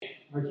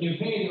our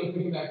campaign that we're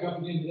picking back up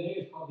again today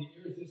is called the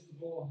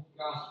Irresistible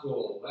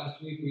Gospel.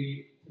 Last week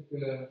we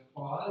took a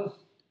pause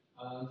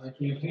on our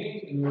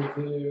campaign in order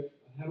to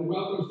have a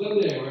Welcome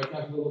Sunday where I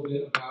talked a little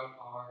bit about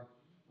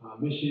our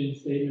mission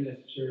statement as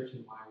a church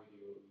and why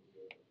we do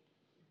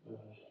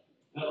what we do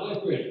at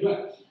LifeBridge.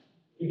 But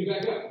picking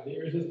back up, the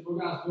Irresistible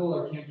Gospel,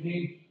 our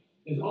campaign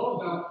is all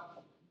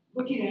about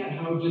looking at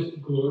how just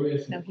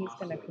glorious now he's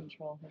going to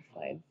control his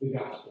slides the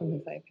gospel from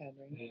his iPad,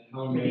 right? And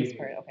how amazing.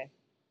 Okay.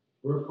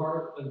 We're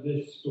part of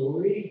this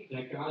story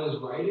that God is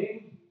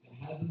writing and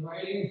has been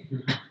writing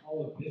through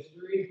all of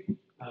history.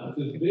 It's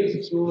this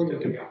big story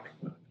of the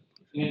gospel.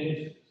 And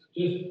it's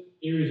just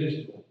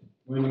irresistible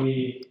when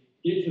we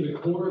get to the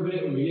core of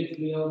it, when we get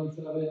to the elements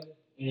of it,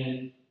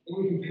 and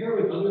when we compare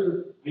with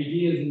other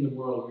ideas in the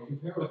world, we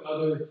compare with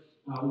other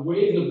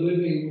ways of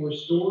living or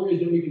stories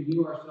that we can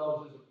view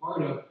ourselves as a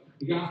part of,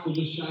 the gospel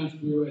just shines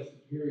through as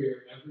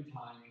superior every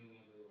time and in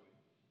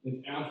every way.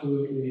 It's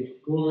absolutely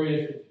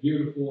glorious, it's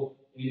beautiful,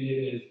 and it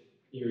is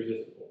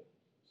irresistible.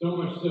 So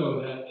much so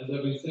that, as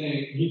I've been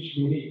saying each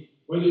week,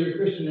 whether you're a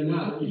Christian or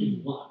not, you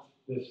should want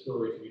this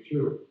story to be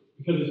true,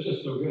 because it's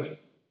just so good.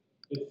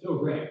 It's so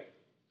great.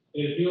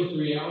 It appeals to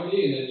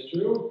reality, and that it's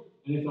true,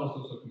 and it's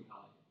also so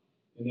compelling,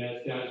 and that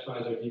it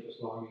satisfies our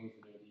deepest longings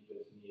and our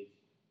deepest needs.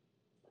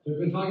 So we've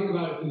been talking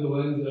about it through the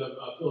lens of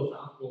a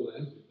philosophical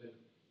lens. We've been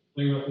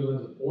talking about through the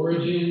lens of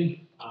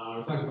origin.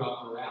 We're talking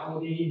about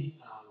morality,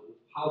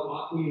 how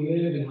ought we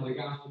live, and how the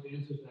gospel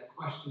answers that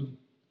question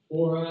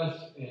for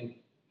us, and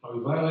how we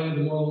violated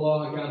the moral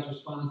law, God's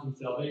response in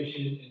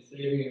salvation, and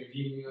saving and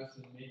redeeming us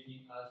and making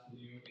us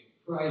new in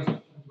Christ. We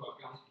talked about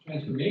gospel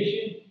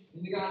transformation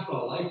in the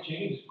gospel. Life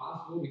change is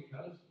possible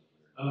because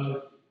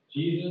of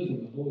Jesus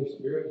and the Holy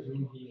Spirit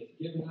whom He has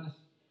given us.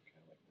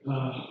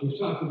 We've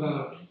talked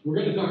about, we're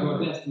going to talk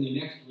about destiny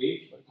next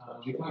week.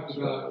 We talked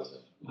about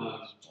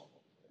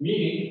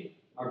meaning,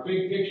 our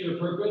big picture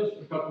purpose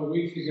a couple of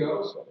weeks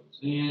ago,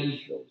 and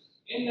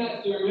in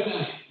that sermon,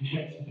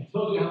 I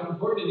told you how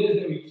important it is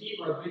that we keep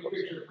our big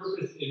picture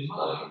purpose in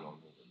mind,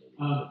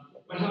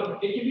 but how it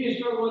can be a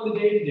struggle in the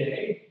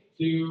day-to-day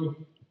to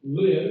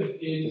live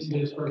in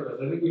this purpose.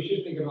 I think we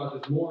should think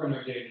about this more in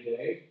our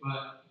day-to-day,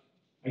 but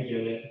I get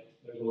it.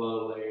 There's a lot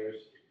of layers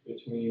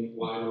between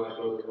why do I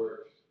go to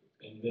work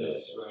and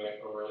this,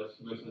 right? Or as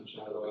my son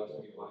Shadow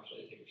asked me, why should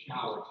I take a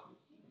shower?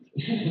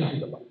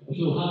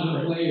 There's a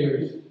lot of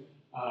layers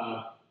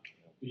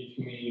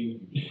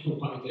between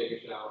why take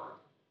a shower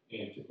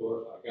and to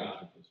glorify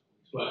God.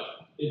 But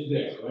it's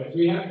there, right? So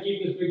we have to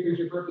keep this big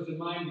picture purpose in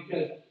mind,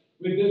 because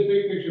with this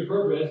big picture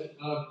purpose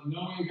of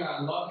knowing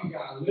God, loving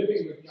God,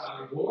 living with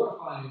God, and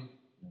glorifying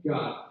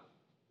God,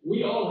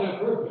 we all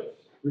have purpose.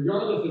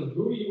 Regardless of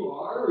who you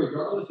are,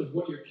 regardless of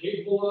what you're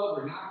capable of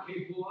or not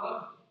capable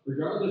of,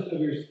 regardless of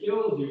your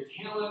skills, your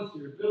talents,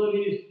 your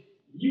abilities,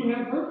 you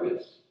have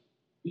purpose.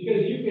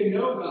 Because you can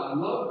know God,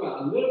 love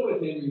God, live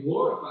with Him, and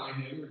glorify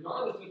Him,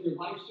 regardless of your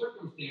life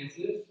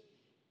circumstances,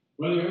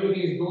 whether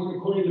everything is going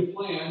according to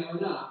plan or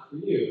not for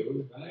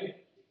you, right?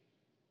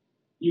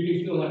 You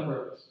can still have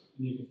purpose,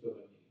 and you can still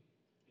have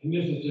meaning. And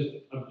this is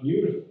just a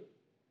beautiful,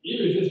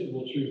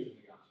 irresistible truth in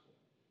the gospel.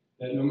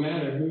 That no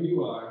matter who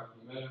you are,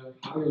 no matter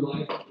how your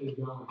life is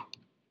going,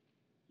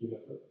 you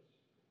have purpose.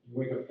 You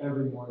wake up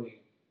every morning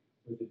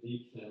with a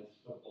deep sense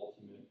of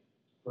ultimate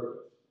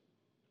purpose.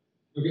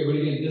 Okay, but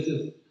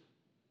again,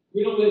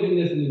 we don't live in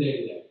this in the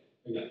day-to-day.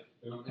 Again,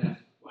 we don't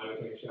ask, why do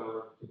I take a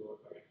shower to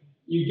glorify God?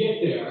 You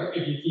get there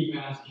if you keep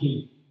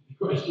asking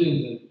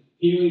questions and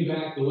peeling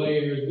back the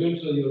layers.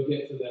 Eventually, you'll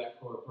get to that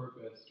core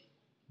purpose.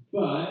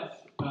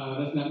 But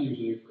that's not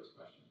usually your first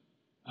question.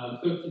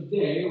 So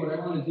today, what I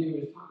want to do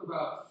is talk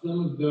about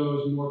some of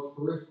those more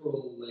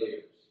peripheral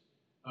layers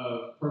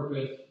of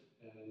purpose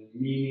and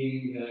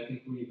meaning that I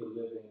think we need to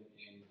live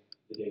in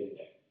the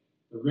day-to-day.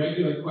 The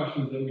regular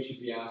questions that we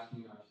should be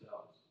asking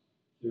ourselves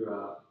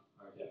throughout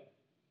our day.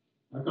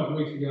 A couple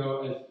weeks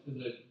ago, as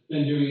I've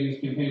been doing in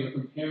this campaign, we're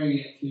comparing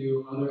it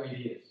to other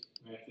ideas,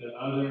 right? To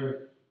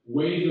other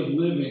ways of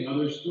living,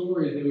 other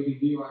stories that we can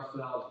view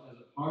ourselves as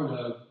a part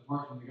of,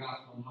 apart from the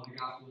gospel, and how the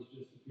gospel is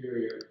just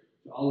superior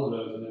to all of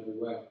those in every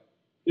way.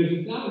 Because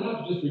it's not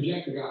enough to just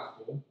reject the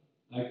gospel.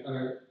 Like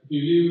if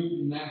you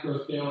view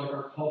macro scale, like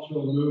our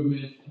cultural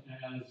movement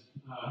as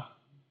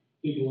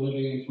people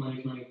living in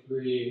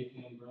 2023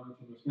 in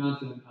Burlington,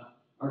 Wisconsin,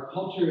 our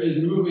culture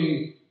is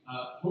moving.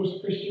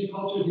 Post-Christian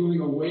culture is moving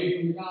away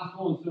from the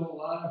gospel, and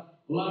so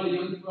a lot of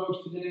young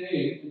folks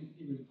today, and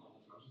even older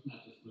folks, it's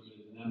not just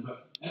limited to them,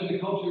 but as the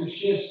culture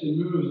shifts and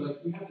moves,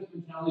 like we have this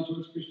mentality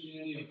towards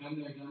Christianity of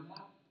been there, done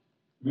that,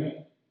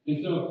 right?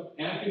 And so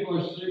as people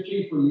are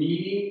searching for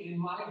meaning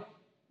in life,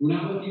 we're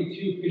not looking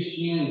to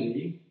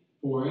Christianity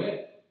for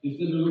it.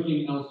 Instead, they're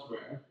looking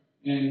elsewhere.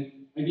 And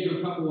I gave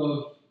a couple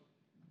of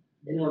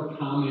more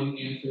common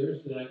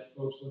answers that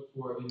folks look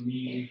for in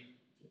meaning,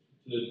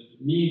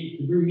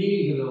 to bring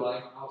meaning to their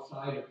life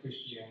outside of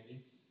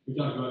Christianity. We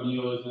talked about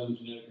nihilism,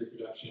 genetic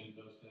reproduction,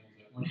 those things.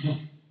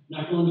 We're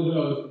not going to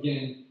those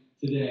again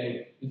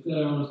today. Instead,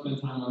 I want to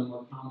spend time on the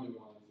more common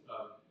ones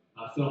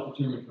of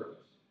self-determined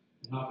purpose,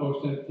 how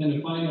folks tend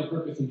to find their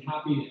purpose in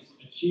happiness,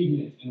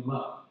 achievement, and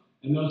love.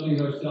 And those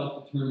things are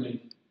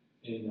self-determined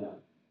in them.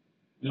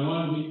 And I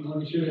want to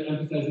be sure to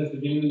emphasize this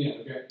again and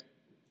again, okay?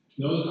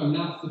 Those are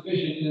not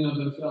sufficient in and of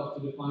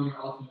themselves to define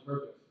our ultimate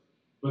purpose,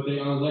 but they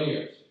are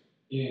layers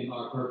in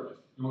our purpose.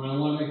 And what I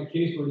want to make a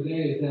case for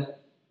today is that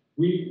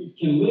we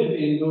can live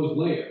in those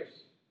layers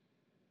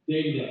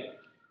day to day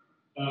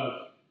of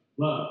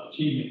love,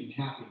 achievement, and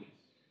happiness.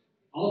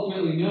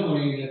 Ultimately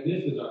knowing that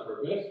this is our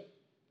purpose,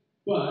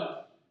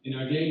 but in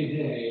our day to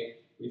day,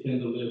 we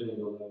tend to live in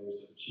the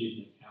layers of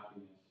achievement,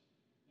 happiness,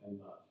 and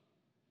love.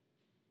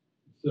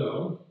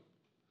 So,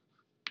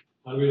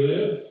 how do we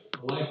live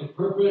a life of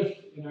purpose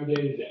in our day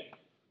to day?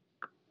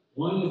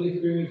 One is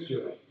experience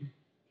joy.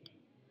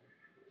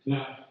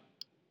 Now,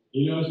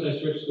 you notice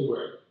I switched the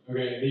word.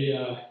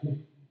 Okay,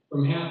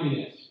 from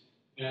happiness,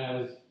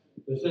 as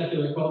the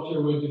secular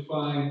culture would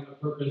define a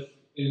purpose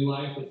in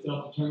life that's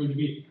self-determined to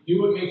be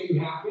do what makes you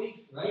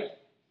happy, right?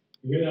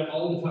 You hear that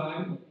all the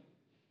time.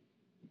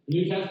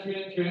 New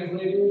Testament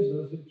translators,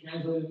 those who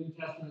translated New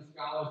Testament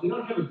scholars, they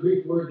don't have a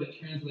Greek word that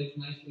translates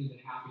nicely into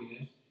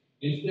happiness.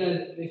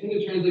 Instead, they tend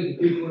to translate the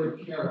Greek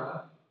word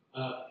chara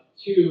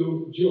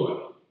to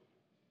joy,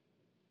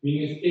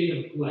 meaning a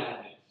state of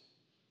gladness.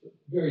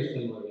 Very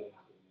similar to happiness.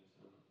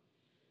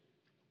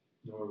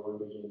 Nor one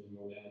begins and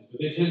one ends.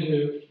 But they tend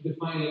to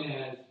define it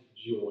as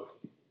joy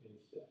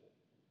instead.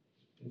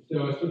 And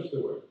so I switched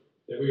the word,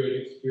 that we would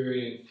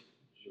experience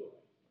joy.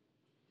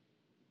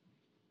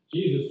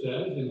 Jesus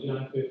says in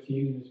John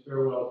 15 in his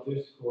farewell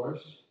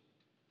discourse,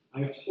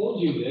 I've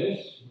told you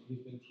this, he's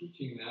been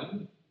teaching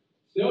them,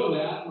 so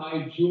that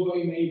my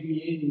joy may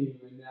be in you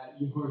and that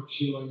your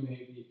joy may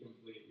be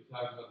complete. We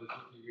talked about this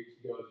a few weeks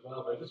ago as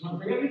well, but I just want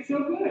to bring it up. It's so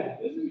good.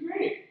 This is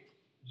great.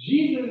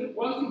 Jesus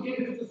wants to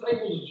give his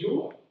disciples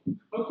joy.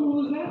 How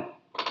cool is that?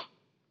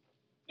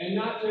 And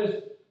not just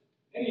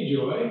any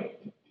joy,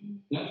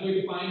 not joy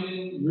you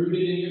find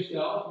rooted in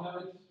yourself. No,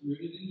 it's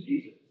rooted in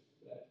Jesus.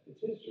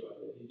 It's his joy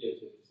that he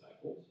gives his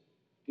disciples.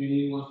 And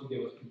he wants to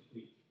give us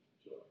complete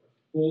joy,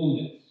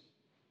 fullness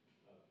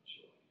of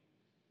joy.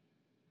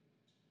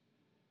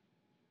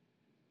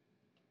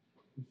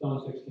 In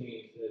Psalm 16,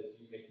 it says,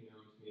 you make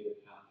known to me the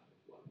path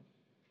of life.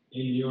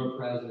 In your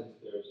presence,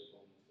 there's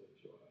fullness of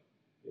joy.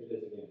 Here it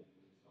is again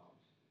in the Psalms.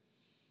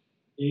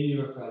 In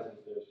your presence,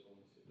 there's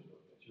fullness of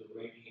joy. At your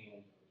right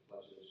hand are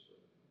pleasures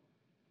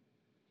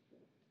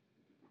forevermore.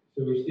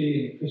 So we see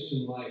in the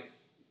Christian life,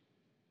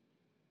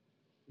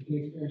 we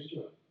can experience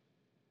joy.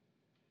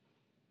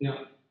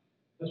 Now,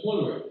 that's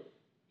one word,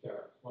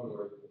 Tara. One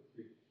word,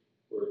 Greek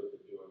word for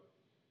joy.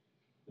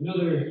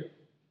 Another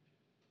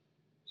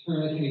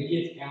term that kind of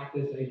gets at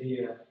this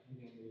idea,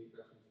 again, we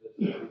referenced this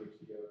a few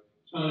weeks ago,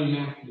 found in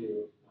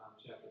Matthew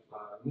chapter 5.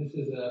 And this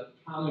is a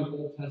common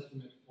Old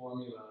Testament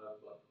formula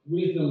of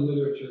wisdom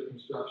literature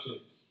construction.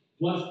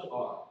 Blessed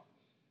are.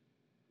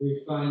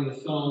 We find the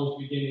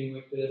Psalms beginning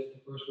with this.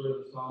 The first word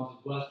of the Psalms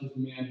is, blessed is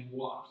the man who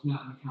walks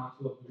not in the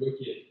counsel of the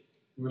wicked,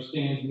 nor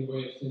stands in the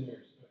way of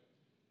sinners.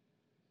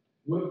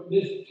 What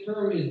this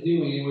term is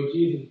doing, and what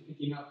Jesus is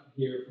picking up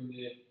here from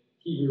the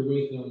Hebrew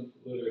wisdom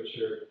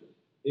literature,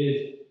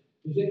 is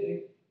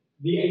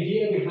the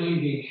idea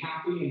behind being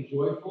happy and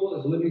joyful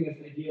is living this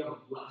idea of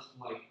a blessed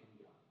life from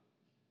God.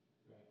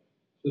 Right?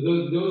 So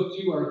those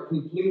two are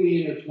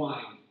completely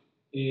intertwined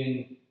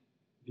in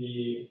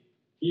the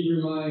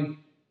Hebrew mind,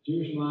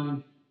 Jewish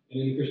mind,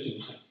 and in the Christian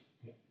mind.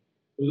 Right?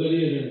 Those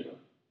ideas are intertwined.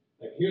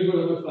 Like, here's what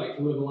it looks like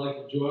to live a life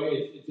of joy.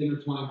 It's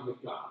intertwined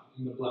with God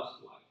in the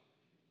blessed life.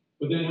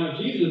 But then how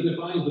Jesus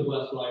defines the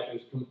blessed life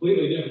is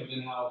completely different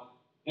than how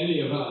any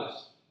of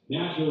us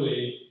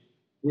naturally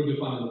would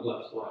define the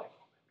blessed life.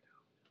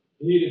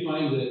 He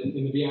defines it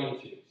in the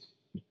Beatitudes.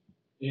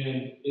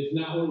 And it's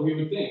not what we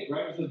would think,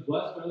 right? It says,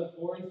 blessed are the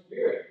poor in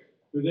spirit,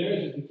 for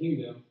theirs is the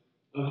kingdom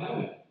of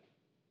heaven.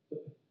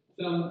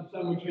 Some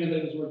would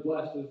translate this word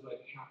blessed as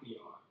like happy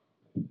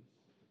are.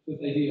 This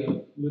idea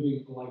of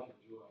living a life of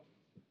joy.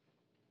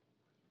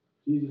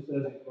 Jesus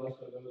says, blessed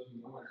are those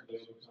who mourn, for they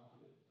will be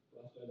comforted.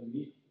 Blessed are the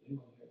meek.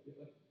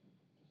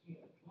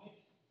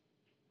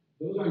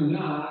 Those are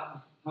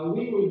not how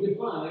we would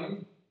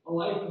define a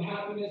life of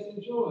happiness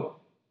and joy.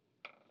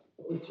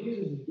 But what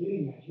Jesus is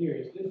getting at here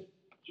is this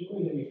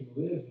joy that we can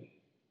live in,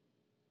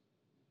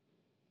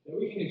 that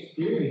we can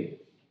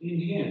experience in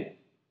Him.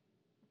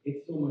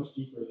 It's so much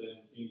deeper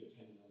than being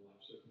dependent on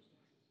life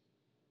circumstances.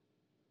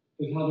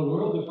 Because how the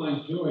world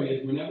defines joy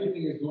is when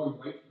everything is going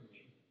right for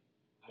me,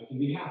 I can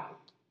be happy.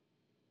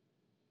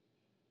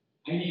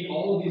 I need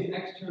all of these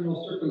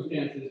external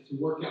circumstances to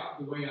work out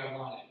the way I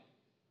want it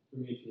for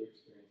me to experience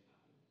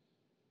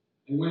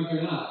happiness. And when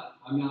they're not,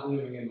 I'm not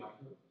living in my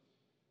purpose.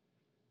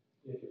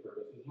 If the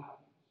purpose is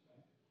happiness,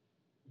 right?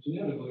 Which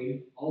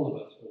inevitably, all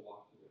of us will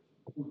walk through at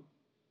some point.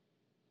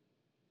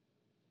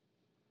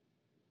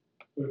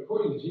 But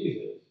according to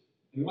Jesus,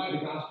 and why the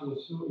gospel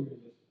is so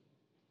irresistible,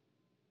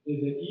 is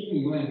that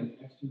even when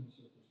the external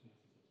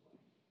circumstances of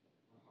life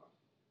are hard,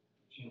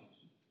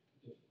 challenging,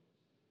 difficult,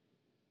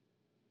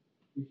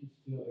 we can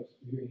still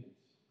experience the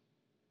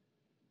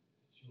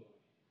joy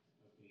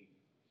of being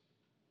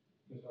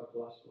Because our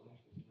blessed life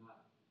is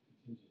not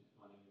contingent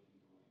on anything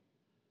going the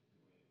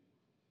way we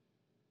want.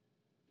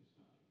 It's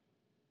not.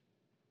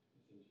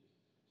 It's in Jesus.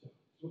 So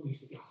that's what makes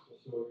the gospel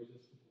so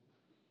irresistible.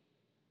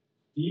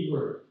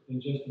 Deeper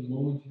than just a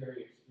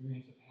momentary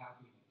experience of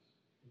happiness.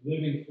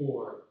 Living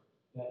for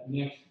that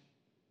next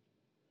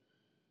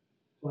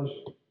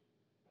pleasure.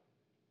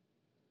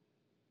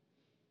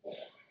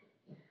 It's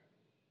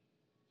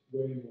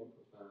way more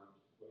profound,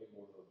 way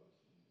more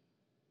robust than that.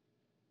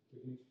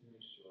 We can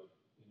experience joy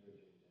in our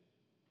day-to-day.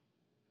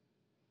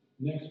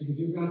 Next, we can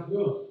do God's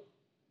will.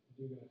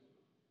 Do God's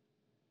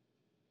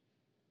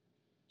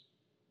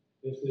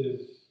will. This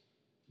is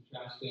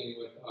contrasting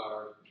with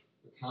our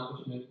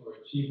accomplishment or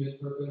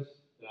achievement purpose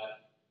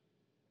that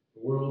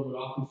the world would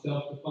often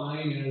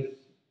self-define as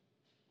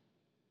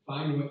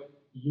find what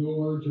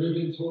you're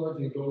driven towards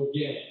and go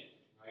get it.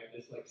 Right?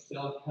 This like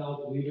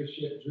self-help,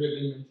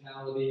 leadership-driven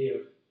mentality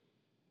of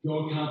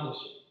go accomplish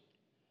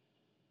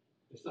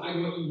it.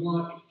 Decide what you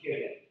want and get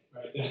it.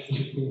 Right? That's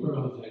like the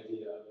world's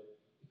idea of it.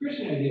 The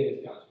Christian idea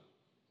is God's will.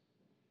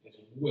 It's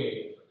way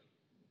different.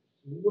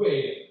 It's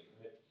way different,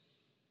 right?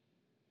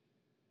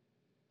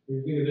 We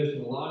can think of this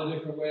in a lot of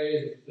different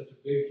ways. This is such a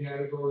big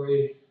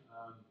category.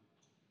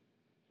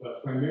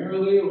 But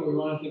primarily, what we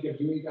want to think of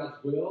doing God's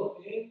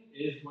will in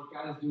is what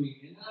God is doing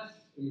in us.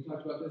 And we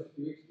talked about this a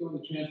few weeks ago in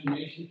the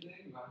transformation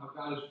thing, about how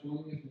God is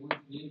forming us more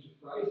into the image of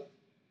Christ.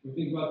 When we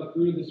think about the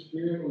fruit of the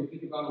Spirit, when we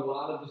think about a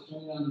lot of the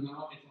Sermon on the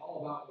Mount, it's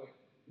all about like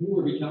who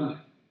we're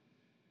becoming.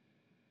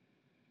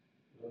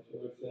 So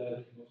it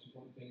said, the most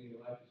important thing in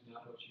your life is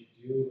not what you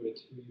do, but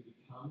it's who you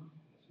become.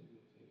 That's what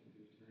you'll take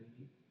into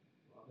eternity.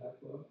 Love that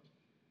quote.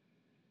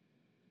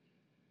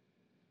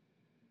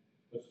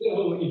 But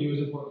still, what you do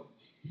is important.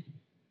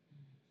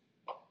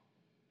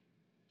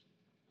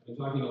 I've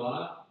been talking a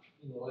lot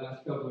in the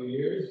last couple of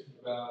years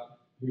about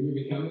who you're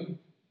becoming.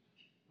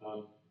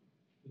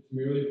 It's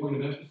merely a point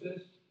of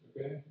emphasis,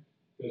 okay?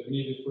 Because we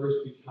need to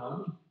first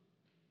become,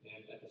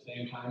 and at the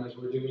same time as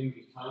we're doing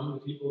become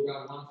the people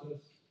God wants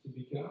us to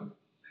become.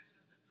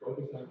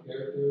 Focus on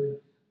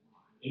character,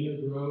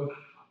 inner growth,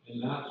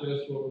 and not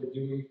just what we're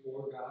doing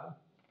for God.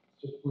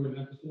 It's just a point of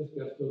emphasis.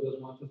 God still does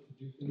want us to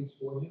do things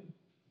for Him,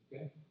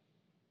 okay?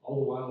 All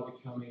the while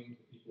becoming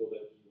the people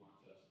that He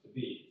wants us to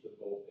be. It's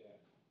a both and.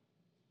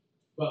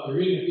 But we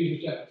read in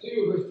Ephesians chapter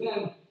 2, verse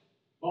 10,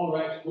 Paul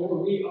writes, for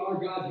we are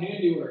God's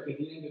handiwork at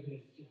the end of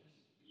his just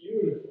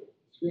beautiful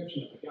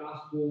description of the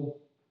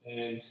gospel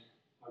and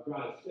how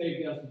God has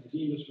saved us and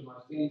redeemed us from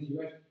our sins. He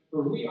writes,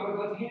 for we are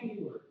God's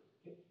handiwork.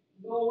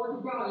 It's all work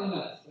of God in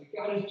us. Like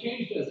God has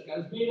changed us.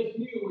 God has made us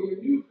new. We are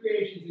new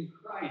creations in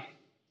Christ.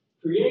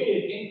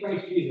 Created in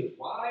Christ Jesus.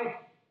 Why?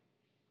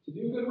 To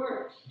do good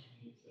works,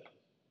 he says.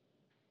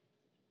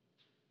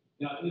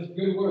 Now, this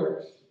good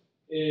works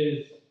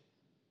is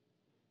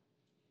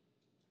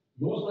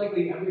most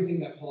likely everything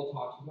that Paul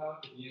talks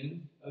about at the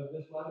end of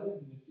this letter,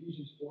 in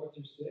Ephesians 4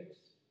 through 6,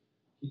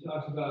 he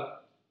talks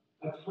about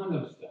a ton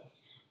of stuff.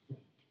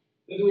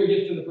 This is where he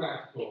gets to the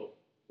practical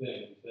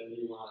things that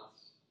he wants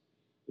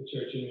the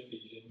church in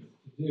Ephesians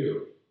to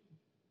do.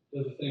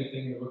 Does the same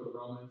thing in the book of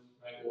Romans,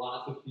 right?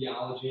 Lots of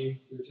theology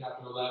through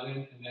chapter 11,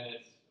 and then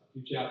it's a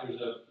few chapters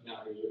of,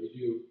 now here's what you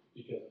do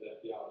because of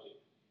that theology.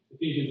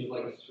 Ephesians is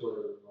like a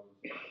shorter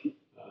Romans.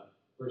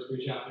 First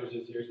 3 chapters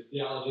is here's the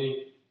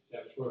theology,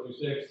 chapters 4 through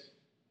 6.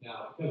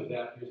 Now, because of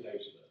that, here's how you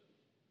should live.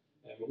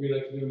 And what we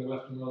like to do in the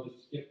Western world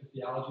is skip the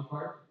theology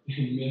part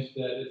and miss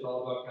that it's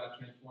all about God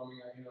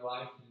transforming our inner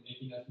life and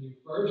making us new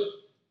first,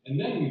 and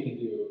then we can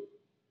do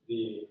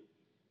the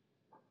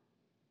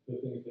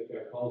things that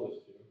God calls us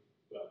to.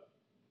 But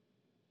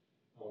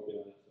I won't get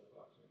on that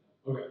soapbox right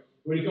now. Okay.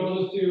 What he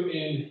calls us to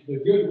in the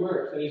good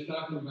works that he's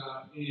talking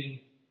about in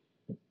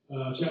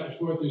chapters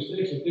 4 through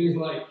 6 are things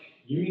like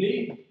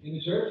unity in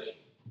the church,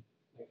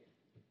 like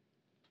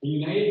be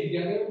united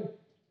together.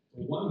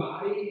 One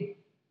body,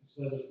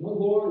 so there's one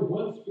Lord,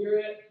 one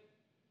Spirit.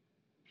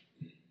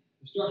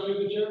 The structure of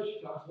the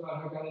church talks about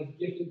how God has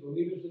gifted the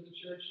leaders of the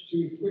church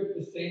to equip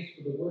the saints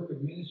for the work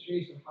of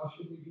ministry. So how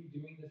should we be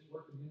doing this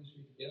work of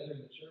ministry together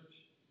in the church?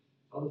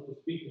 Tells us to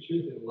speak the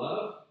truth in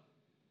love,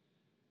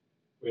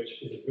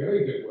 which is a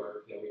very good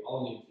work that we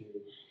all need to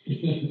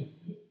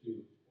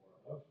do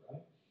more of,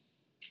 right?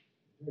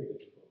 Very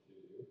difficult to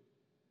do.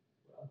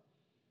 Well,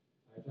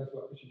 it talks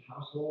about Christian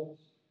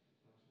households.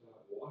 It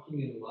talks about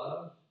walking in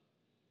love.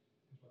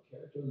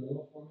 Character and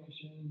moral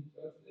formation.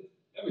 So it's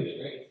everything,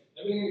 right? It's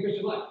everything in the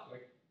Christian life.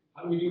 Like,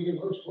 how do we do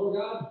good works for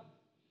God?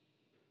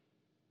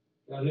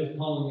 God is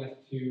calling us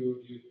to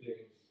do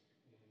things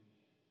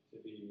and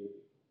to be new.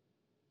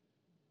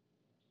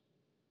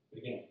 But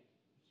again,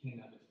 you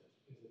cannot miss this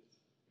because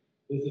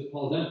this is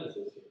Paul's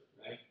emphasis here,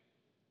 right?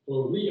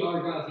 For we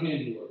are God's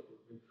handiwork.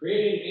 We've been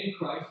created in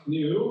Christ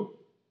new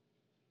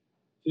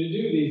to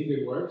do these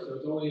good works. So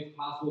it's only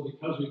possible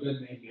because we've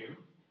been made new.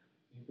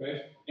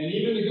 Christ. And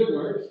even the good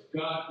works,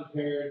 God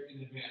prepared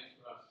in advance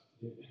for us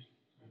to do them.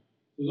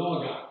 It was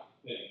all a God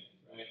thing,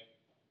 right?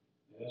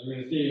 And as we're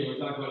going to see, when we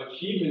talk about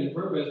achievement and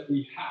purpose,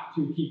 we have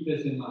to keep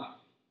this in mind,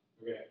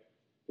 okay?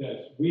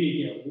 Because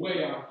we get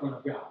way out in front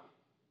of God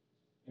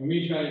and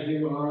we try to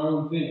do our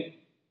own thing.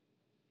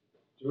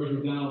 George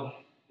MacDonald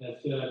has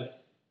said,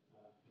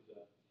 he's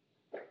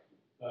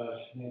a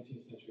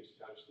 19th century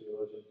Scottish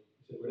theologian,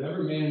 he said,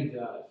 whatever man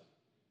does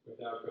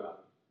without God,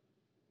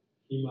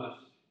 he must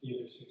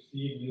either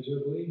succeed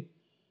miserably,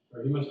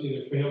 or he must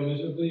either fail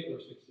miserably or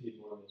succeed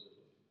more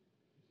miserably.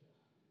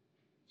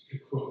 It's a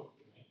good quote,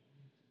 right?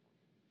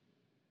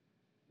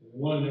 And the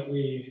one that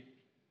we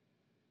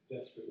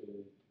desperately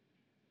need.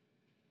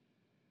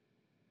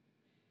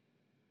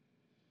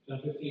 John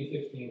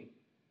 15:16.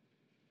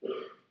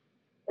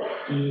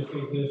 Jesus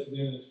says this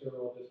again in his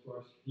farewell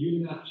discourse. You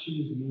did not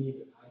choose me,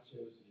 but I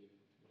chose you.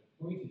 And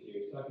appointed you,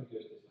 he's talking to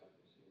his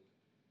disciples here,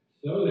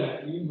 so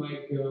that you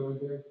might go and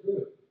bear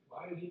fruit.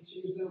 Why did he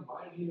choose them?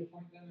 Why did he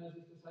appoint them as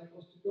his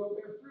disciples? To go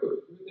bear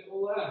fruit that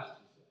will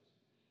last, he says.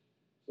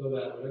 So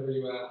that whatever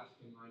you ask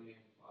in my name,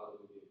 the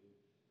Father will give you.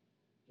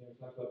 Again, we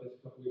talked about this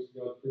a couple weeks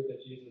ago. The fruit that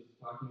Jesus is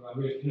talking about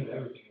here is kind of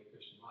everything in the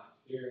Christian life.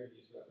 Here,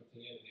 he's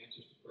referencing it in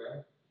answers to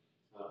prayer.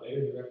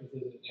 Later, he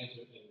references it in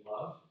answers in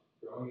love,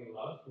 growing in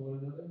love for one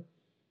another.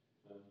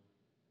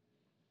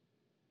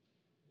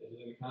 This is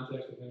in the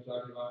context of him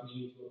talking about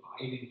needing to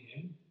abide in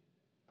him.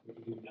 We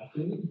can do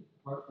nothing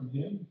apart from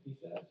him, he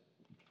says.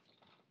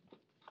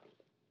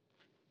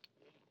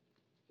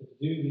 To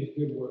do these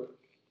good works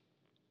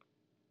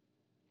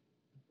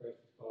Christ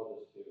has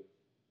called us to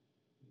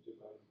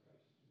abide in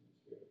Christ, in the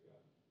Spirit of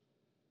God.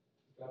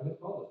 God has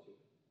called us to it.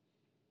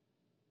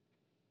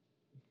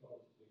 He's called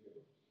us to do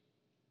good works.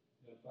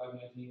 In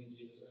 5:19 in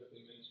Jesus'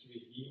 earthly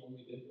ministry, he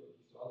only did what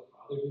he saw the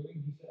Father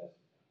doing, he says.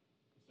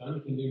 The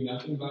Son can do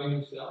nothing by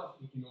himself.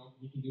 He can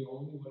do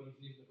only what he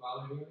sees the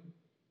Father doing.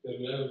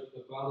 Because whatever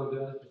the Father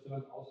does, the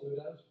Son also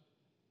does.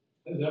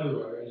 That's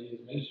everywhere in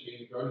Jesus' ministry.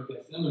 In the Garden of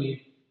Gethsemane,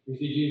 we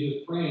see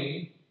Jesus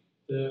praying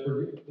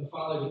for the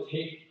Father to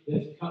take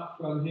this cup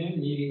from him,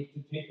 needing to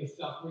take the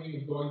suffering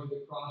of going to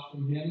the cross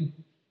from him.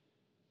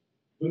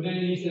 But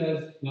then he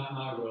says, not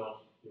my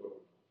will, your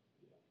will.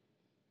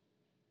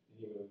 And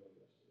he will go to the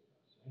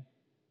cross, right?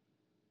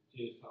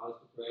 Jesus taught us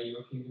to pray,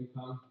 your kingdom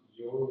come,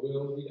 your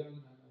will be done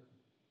on earth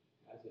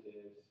as it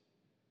is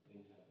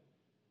in heaven.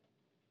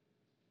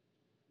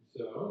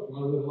 So, if we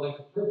want to live a life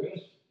of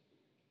purpose,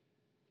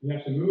 we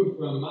have to move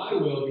from my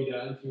will be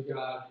done to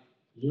God,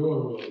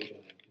 your will be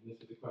done. And this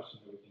is the question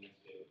that we can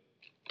ask David.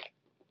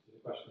 This is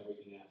the question that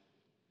we can ask.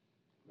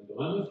 When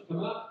dilemmas come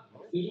up,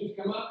 when decisions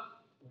come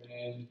up,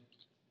 when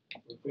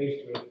we're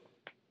faced with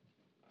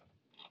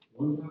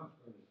one route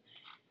or another.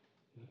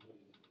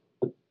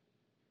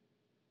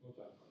 We'll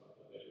talk about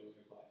that later when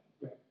we apply.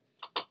 Okay.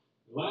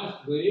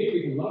 Lastly, we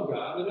can love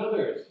God and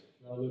others.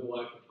 We want to live a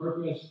life of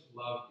purpose,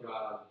 love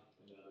God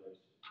and others.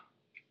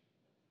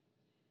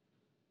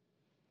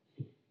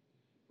 A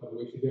couple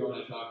weeks ago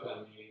when I talked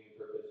on meaning and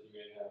purpose, you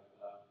may have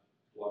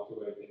walked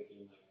away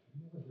thinking, like,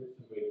 I've never heard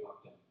somebody talk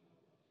down about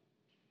love.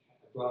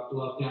 I brought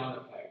love down a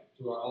peg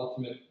to our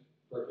ultimate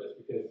purpose,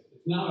 because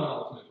it's not our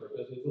ultimate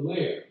purpose, it's a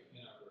layer in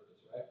our purpose,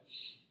 right?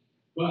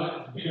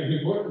 But it's a very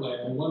important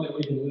layer, and one that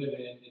we can live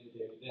in the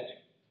day-to-day.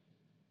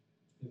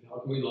 Is how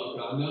can we love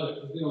God and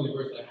others? This is the only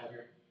verse I have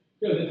here.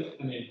 Because there's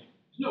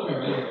no way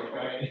around it,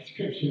 right? In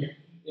Scripture.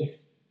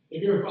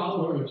 If you're a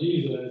follower of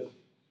Jesus,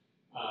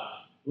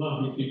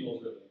 loving people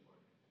is really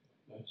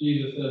important.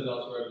 Jesus says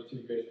elsewhere, the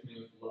two greatest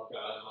commandments to love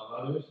God and love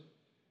others.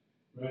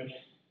 Right?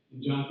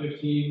 In John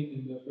 15,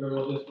 in the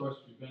farewell discourse,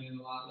 we've been in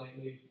a lot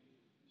lately,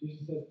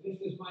 Jesus says, this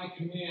is my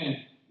command,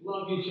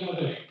 love each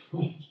other.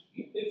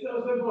 It's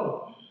so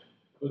simple,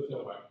 but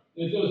so hard.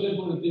 It's so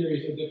simple in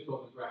theory, so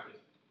difficult in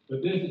practice.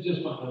 But this is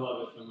just why I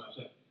love it so much.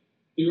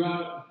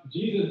 Throughout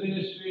Jesus'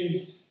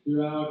 ministry,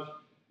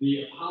 throughout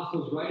the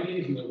apostles'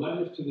 writings and their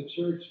letters to the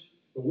church,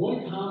 the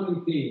one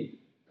common theme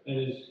that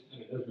is,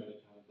 there's many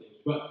common themes,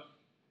 but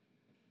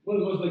one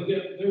of the most,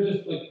 they're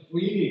just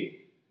pleading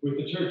with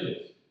the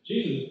churches.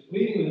 Jesus is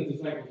pleading with his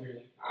disciples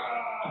here,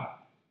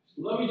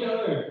 love each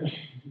other.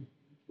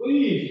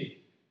 Please.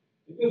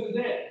 This is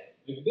it.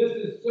 This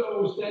is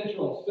so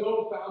central,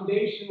 so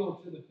foundational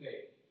to the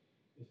faith,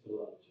 is to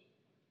love each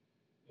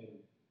other. And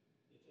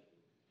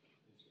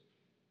it's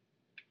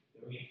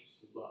that we have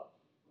to love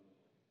one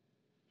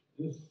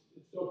another.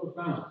 It's so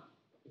profound.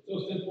 It's so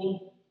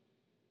simple.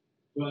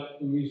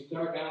 But when we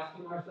start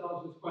asking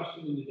ourselves this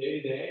question in the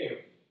day-to-day of,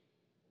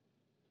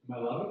 am I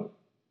loving?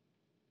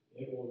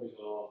 It will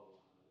resolve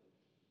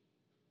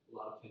a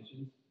lot of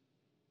tensions,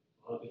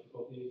 a lot of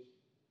difficulties.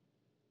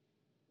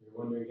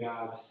 We're wondering,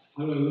 God,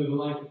 how do I live a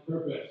life of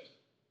purpose?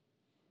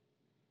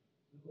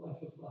 Live a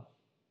life of love.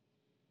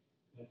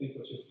 And I think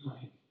what you'll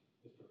find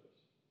is purpose.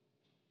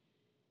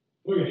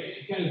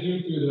 Okay, kind of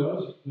zoom through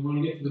those. I want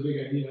to get to the big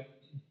idea.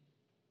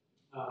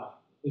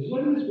 Is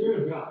live in the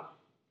Spirit of God.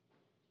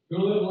 If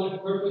you want to live a life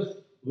of purpose,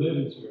 live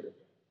in the Spirit of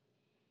God.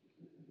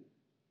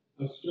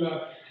 I was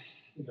struck,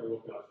 I think I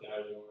woke up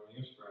Saturday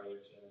morning, it was Friday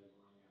or Saturday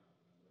morning,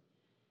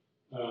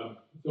 I don't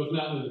remember. So it's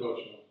not in the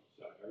devotional.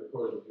 Sorry, I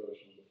recorded the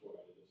devotional before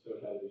I did this, so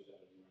it had to be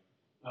Saturday morning.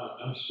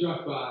 I'm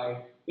struck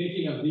by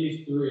thinking of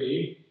these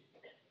three,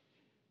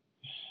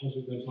 as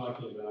we've been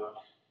talking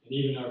about, and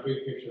even our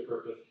big picture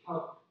purpose,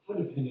 how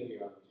dependent we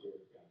are on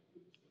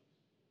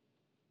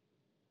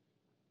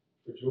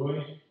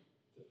joy,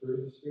 the fruit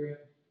of the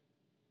Spirit.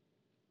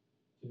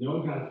 To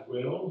know God's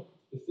will,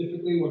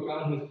 specifically what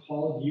God has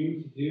called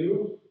you to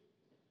do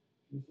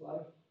in this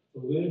life. To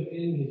live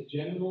in his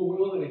general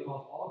will that he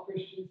calls all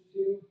Christians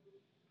to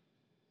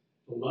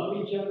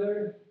love each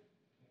other.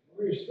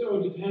 We're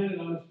so dependent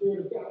on the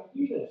Spirit of God to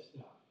do this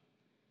stuff.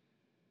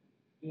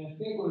 And I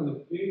think one of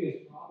the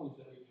biggest problems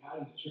that we've had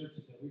in the church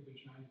is that we've been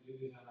trying to do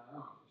this on our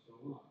own for so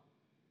long.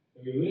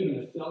 That we live in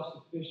a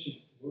self-sufficient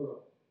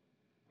world.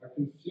 Our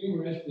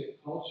consumeristic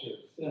culture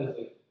says,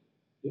 like,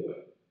 do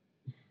it.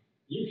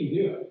 You can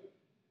do it.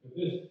 If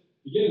this,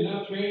 you get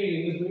enough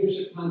training in this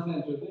leadership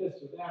content or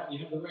this or that, you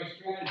have the right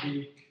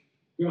strategy,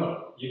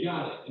 go. You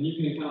got it. And you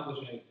can accomplish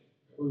anything.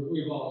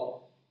 We've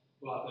all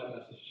bought that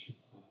message.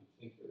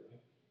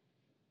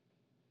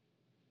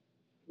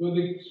 Well,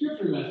 the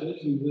scripture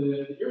message and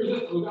the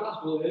irresistible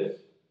gospel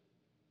is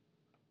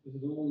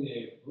we're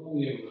only able to do this when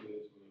we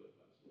live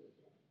by the Spirit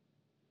of God.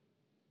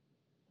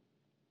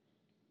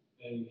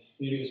 And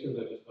maybe it's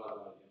because I just thought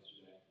about it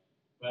yesterday.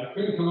 But I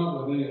couldn't come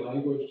up with any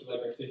language to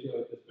like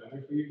articulate this better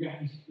for you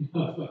guys. I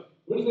was like,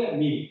 what does that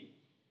mean?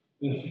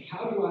 And I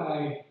was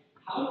like,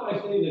 how do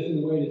I say this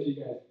in a way that you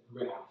guys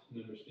grasp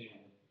and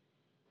understand?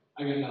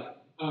 I got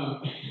nothing.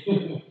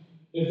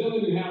 It's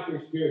something you have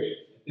to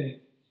experience, I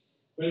think.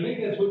 But I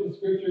think that's what the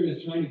scripture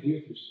is trying to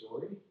do through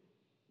story,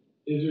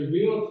 is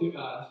reveal to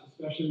us,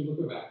 especially in the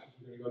book of Acts,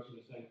 which we're going to go to in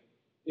a second,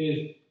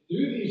 is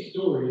through these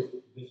stories,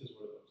 this is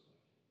what it looks like.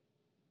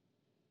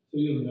 So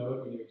you'll know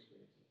it when you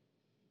experience it.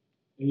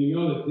 And you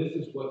know that this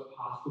is what's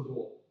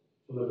possible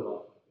to live a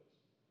life like this.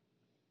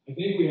 I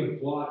think we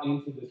have bought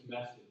into this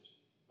message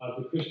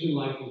of the Christian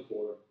life is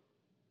boring.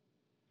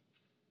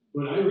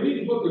 But I read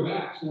the book of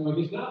Acts, and I'm like,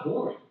 it's not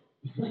boring.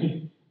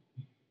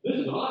 This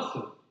is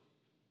awesome.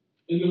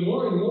 And the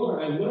more and more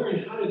I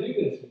learn how to do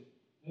this,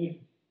 I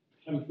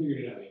haven't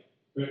figured it out yet,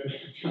 but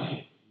I'm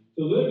trying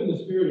to live in the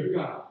Spirit of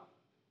God,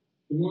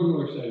 the more and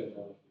more excited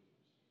about it.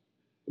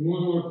 The more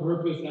and more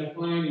purpose I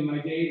find in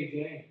my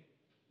day-to-day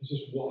is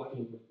just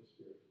walking with the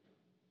Spirit of God.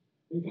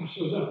 And God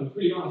shows up in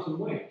pretty awesome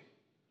ways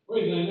that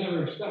I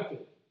never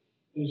expected.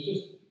 And it's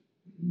just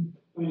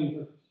finding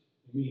purpose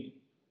and meaning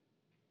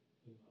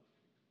and love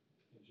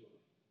and joy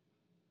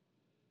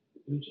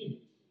and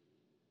achievements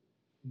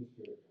in the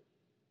Spirit of God.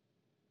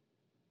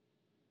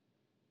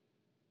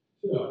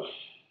 So, a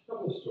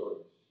couple of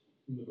stories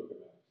from the book of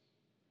Acts.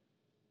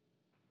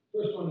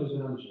 First one is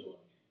on joy.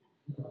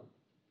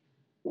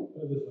 What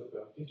does this look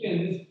like? Again,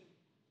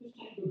 this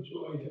type of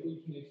joy that we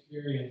can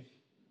experience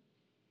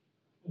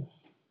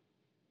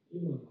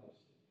even when life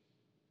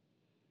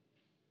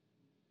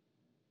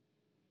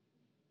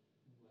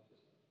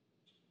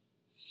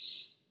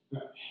stinks.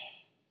 Right.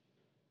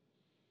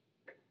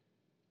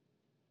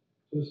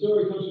 So the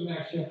story comes from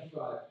Acts chapter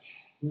 5,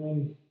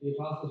 when the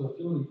apostles are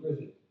thrown in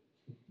prison.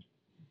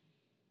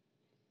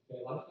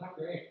 Okay, life's not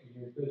great when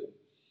you're in prison.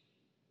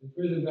 And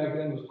prison back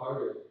then was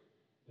harder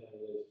than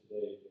it is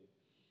today.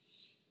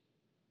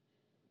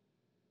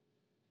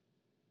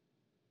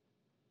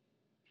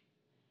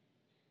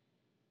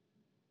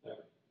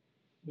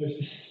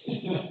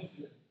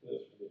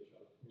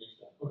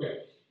 Okay.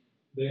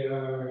 They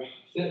are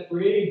set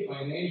free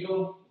by an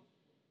angel.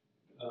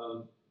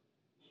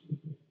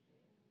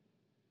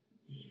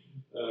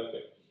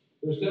 Okay.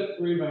 They're set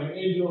free by an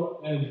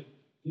angel, and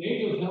the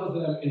angel tells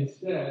them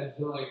instead,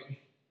 so like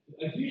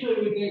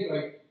usually we think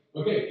like,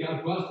 okay,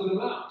 God busted them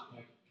out.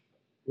 Like,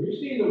 we've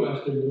seen the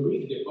Western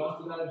movies, you get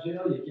busted out of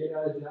jail, you get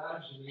out of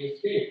Dodge, and you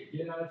escape, you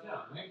get out of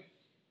town, right?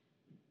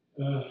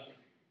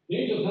 The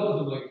angel tells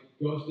them, like,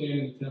 go stand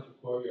in the temple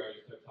courtyard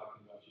and start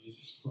talking about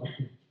Jesus.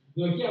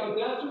 They're like, yeah, but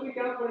that's what we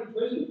got put in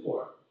prison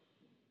for.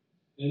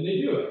 And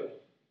they do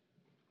it.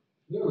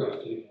 They're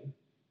arrested again.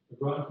 They're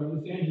brought in front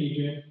of the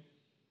Sanhedrin.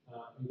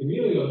 And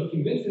Gamaliel, he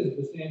convinces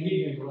the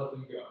Sanhedrin to let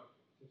them go.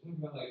 So talking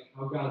about like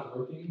how God's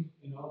working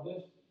in all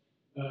this.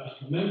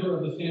 A member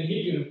of the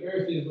Sanhedrin, a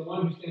Pharisee, is the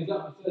one who stands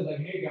up and says, like,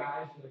 hey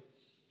guys, like,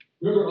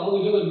 remember all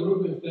these other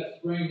movements that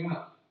sprang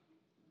up.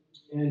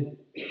 And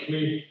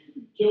we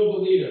killed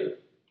the leader.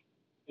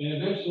 And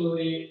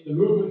eventually the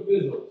movement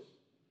fizzles.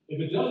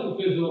 If it doesn't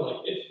fizzle,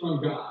 like, it's from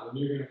God, and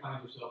you're going to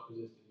find yourself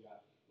resisting God.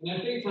 And I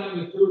think time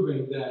has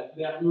proven that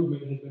that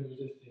movement has been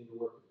resisting the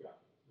work of God.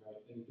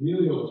 Right? And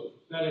Gamaliel was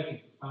prophetic and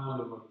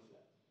profound in what he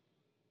said.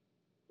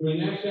 But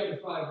in Acts chapter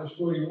 5, verse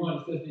 41,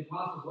 it says the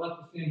apostles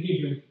left the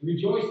Sanhedrin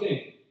rejoicing.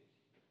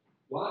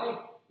 Why?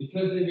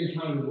 Because they've been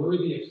counted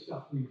worthy of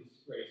suffering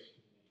disgrace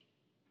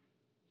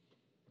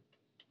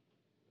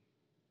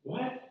for me.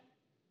 What?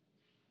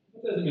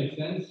 That doesn't make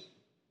sense.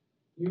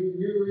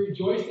 You're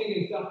rejoicing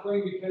in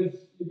suffering because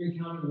you've been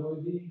counted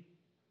worthy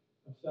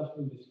of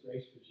suffering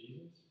disgrace for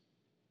Jesus.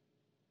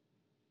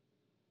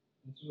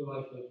 That's what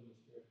life lived in the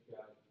Spirit of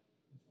God.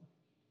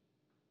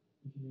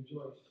 You can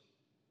rejoice.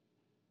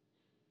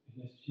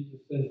 And as Jesus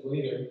says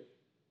later,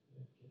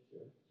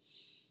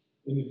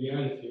 in the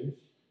Beatitudes,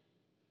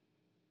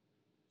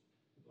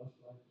 the blessed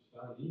life is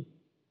found in evil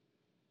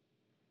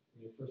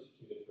when you're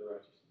persecuted for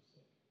righteousness'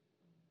 sake.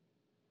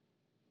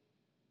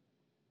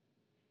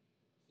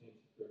 Saints,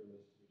 have proven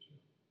this to be true.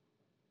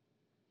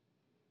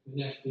 The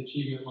next, the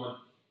achievement one.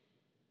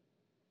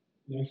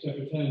 Next,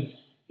 chapter 10,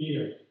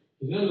 Peter.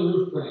 He's on the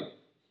roof praying.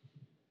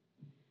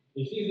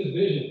 He sees this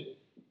vision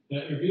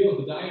that reveals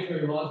the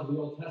dietary laws of the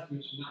Old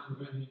Testament should not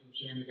prevent him from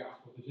sharing the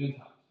gospel to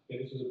Gentiles.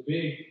 Okay, this was a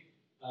big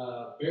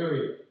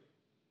barrier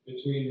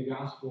between the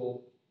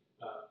gospel,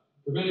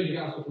 preventing the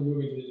gospel from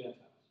moving to the Gentiles.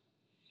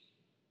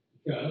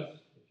 Because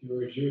if you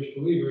were a Jewish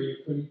believer, you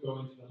couldn't go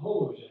into the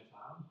home of a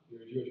Gentile. If you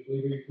were a Jewish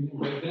believer, you couldn't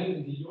invite them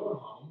into your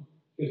home,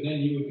 because then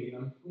you would be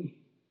unclean.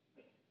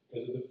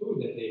 Because of the food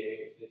that they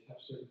ate, they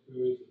touched certain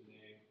foods, and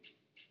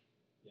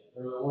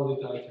there were all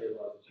these dietary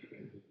laws that you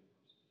couldn't do.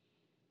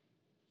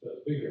 So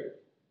it's bigger.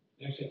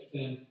 Acts chapter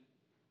 10,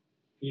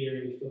 Peter,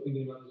 he's still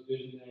thinking about this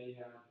vision that he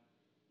had.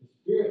 The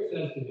Spirit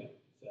says to him,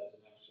 it says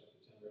in Acts chapter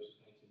 10, verses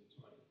 19 to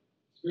 20.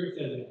 The Spirit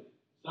says to him,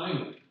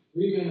 Simon,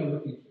 3 men are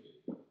looking for you.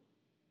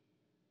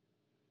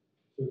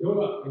 So go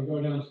up and go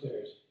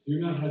downstairs.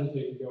 Do not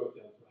hesitate to go with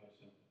them, for I have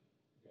sent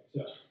them.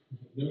 Okay,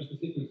 so notice the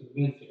sequence of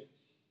events here.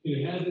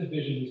 Peter has this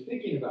vision, he's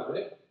thinking about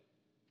it,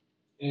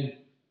 and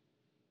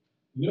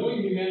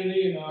knowing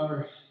humanity and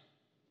our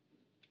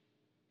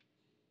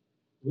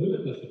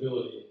limitless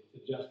ability to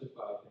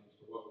justify things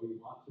for what we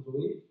want to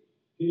believe,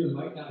 Peter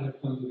might not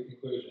have come to the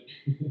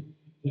conclusion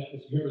that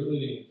the Spirit was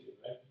leading him to,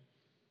 right?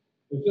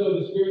 And so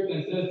the Spirit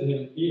then says to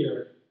him,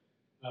 Peter,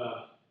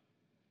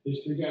 these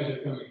 3 guys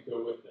are coming,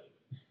 go with them.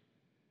 And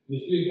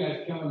these 3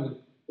 guys come, and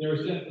they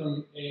were sent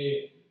from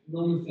a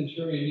Roman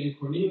centurion named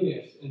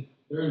Cornelius, and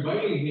they're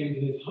inviting him to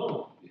his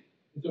home.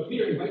 And so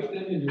Peter invites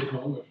them into his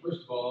home, which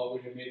first of all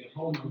would have made the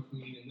home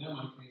unclean and them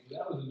unclean, so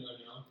that was a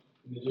no-no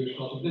in the Jewish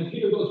culture. Then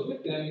Peter goes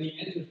with them, and he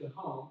enters the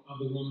home of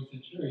the Roman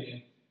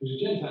centurion, who's a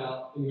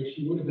Gentile, in which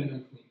he would have been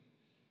unclean.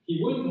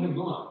 He wouldn't have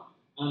gone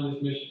on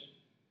this mission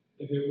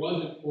if it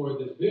wasn't for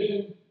this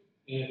vision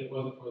and if it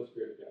wasn't for the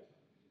Spirit of God.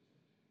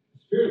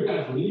 The Spirit of God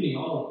is leading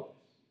all of this.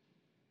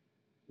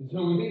 And so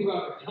when we think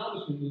about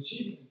accomplishment and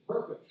achievement and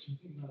purpose, we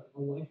think about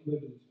a life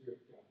lived in the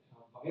Spirit of God,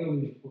 how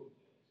vitally important it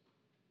is.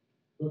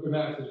 The book of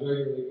Acts is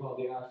regularly called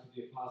the Acts of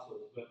the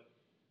Apostles, but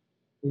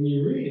when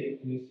you read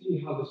it and you see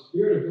how the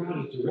Spirit of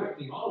God is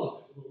directing all of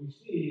it, what we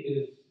see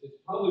is it's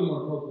probably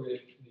more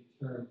appropriate in the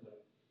term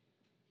like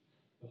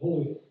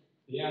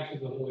the acts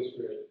of the Holy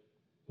Spirit.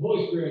 The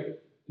Holy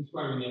Spirit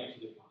inspiring the acts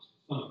of the Apostles,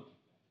 something like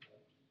that.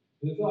 Right?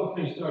 And it's all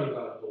kind of started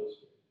by the Holy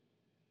Spirit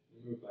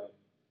and moved by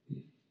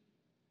Him.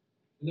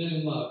 And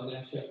then in love, in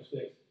Acts chapter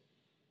 6,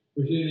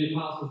 we see the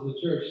apostles of the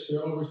church,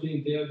 they're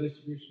overseeing daily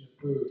distribution of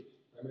food,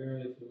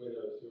 primarily to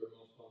widows who are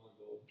most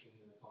vulnerable in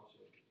their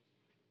culture.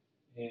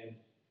 And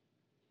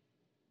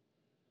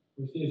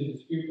we see as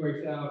a dispute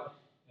breaks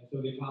out, and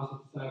so the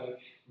apostles decide, like,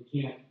 we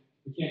can't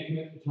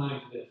commit the time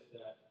to this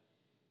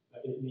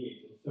that it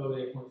needs. And so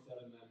they appoint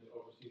 7 men to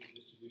oversee the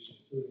distribution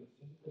of food,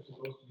 and they're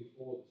supposed to be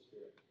full of the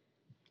Spirit.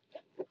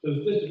 So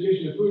this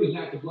distribution of food is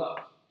an act of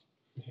love.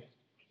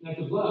 An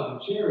act of love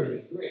and charity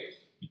and grace.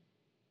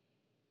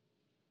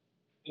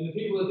 And the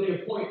people that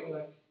they appoint, they're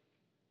like,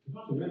 we've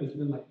often read this, and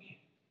been like, man,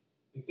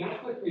 like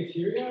that's the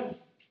criteria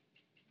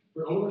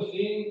for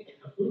overseeing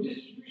a food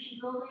distribution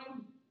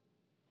program?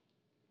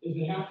 Is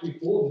they have to be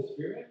full of the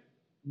Spirit?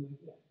 I'm like,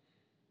 yeah.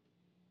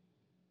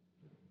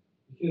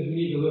 Because we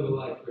need to live a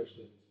life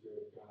richly in the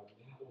Spirit of God,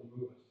 and that will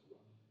move us to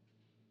love.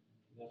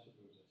 And that's what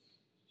moves us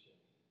to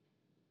change.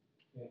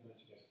 Yeah, I bet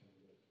you guys can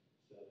do it.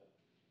 Set up.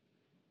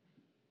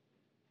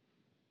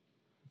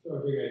 So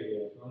our big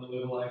idea, if we want to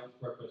live a life with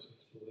purpose, we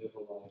have to live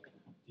a life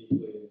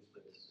deeply in the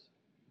Spirit.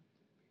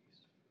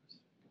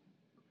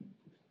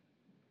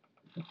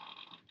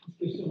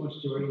 This gives so much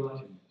joy to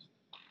life.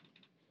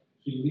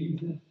 He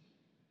leads us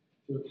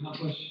to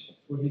accomplish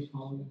what He's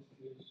calling us to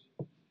do.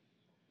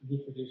 And He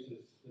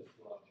produces this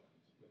love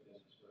within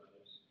us for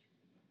others.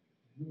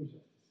 It moves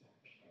us to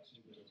sacrifice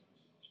and give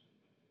ourselves.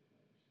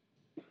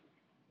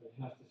 But it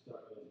has to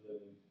start with us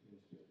living in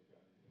the Spirit of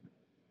God.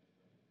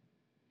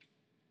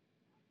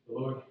 The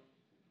Lord,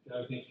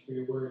 God, thank you for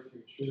your word, for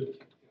your truth,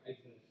 that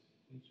guides us.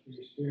 Thank you for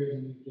your Spirit that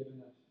you've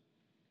given us.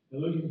 The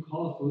Lord, you can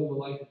call us to live a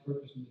life of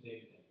purpose in the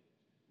day-to-day.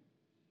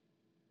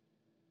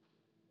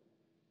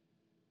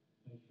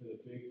 Thank you for the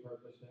big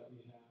purpose that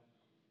we have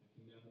that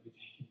can never be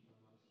taken from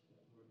us.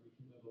 That, Lord, we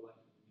can live a life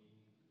of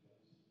meaning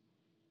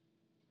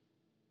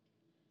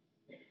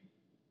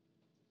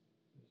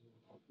because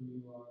of who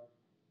you are,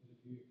 because of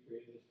who you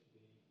created us to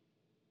be.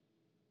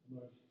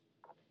 Lord,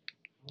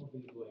 all of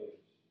these layers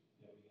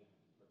that we have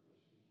of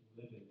purpose, we can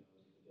live in those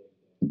in the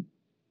day-to-day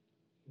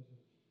because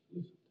of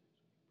you.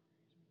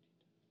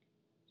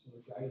 So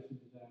Lord, guide us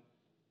into that.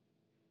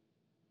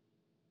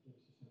 Give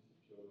us a sense of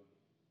joy,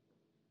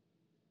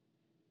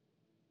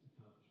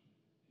 accomplishment,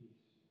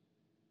 peace,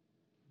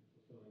 and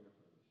fulfilling our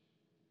purpose.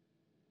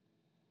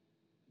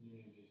 In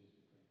your name, Jesus, we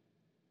pray.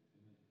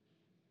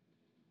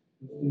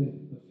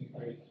 Amen. Let's sing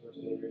praise to our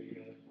Savior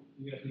together.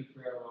 You guys need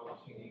prayer while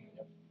we're singing.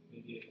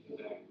 Maybe it's in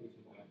the back. Please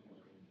come back.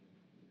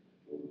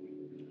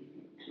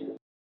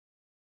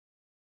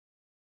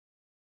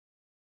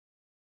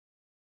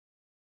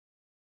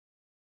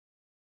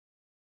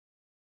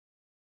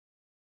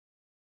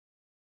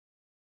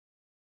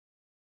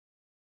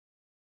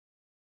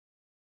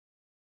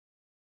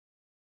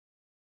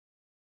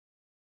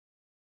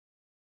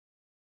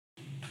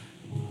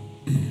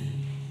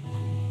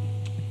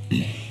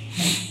 Okay,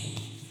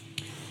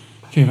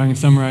 if I can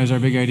summarize our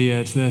big idea,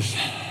 it's this.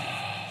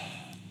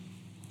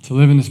 To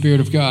live in the Spirit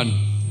of God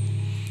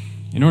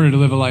in order to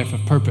live a life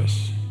of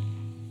purpose.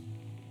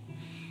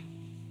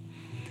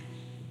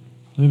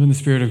 Live in the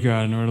Spirit of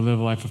God in order to live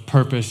a life of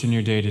purpose in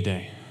your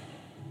day-to-day.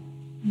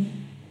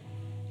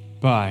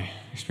 By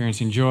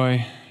experiencing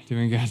joy,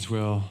 doing God's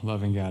will,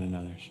 loving God and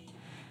others.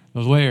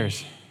 Those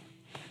layers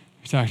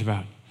we talked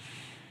about.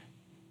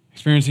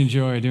 Experiencing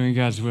joy, doing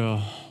God's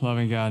will,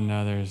 loving God and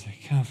others. They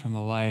come from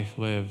a life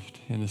lived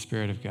in the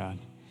Spirit of God.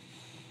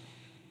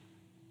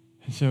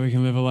 And so we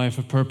can live a life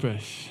of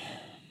purpose.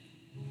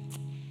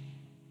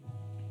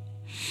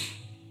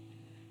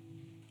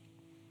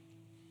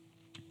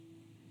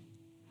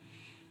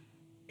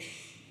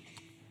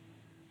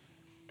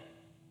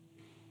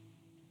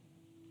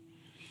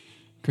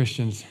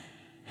 Christians,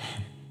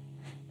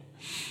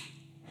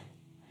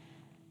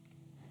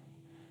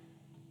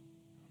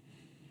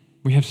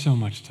 we have so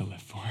much to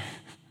live for.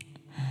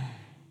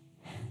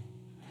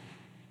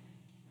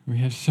 We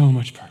have so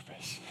much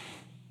purpose.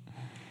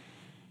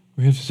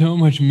 We have so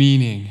much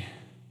meaning.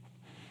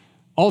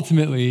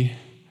 Ultimately,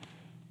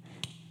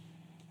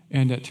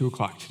 and at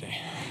 2:00 today.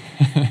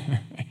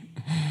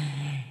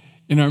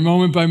 In our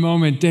moment by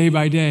moment, day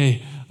by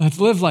day, let's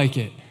live like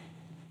it.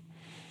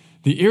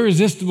 The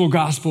irresistible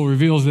gospel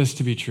reveals this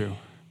to be true,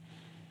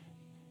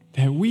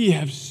 that we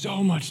have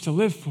so much to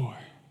live for.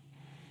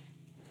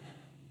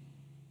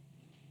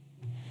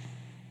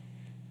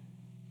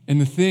 And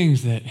the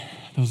things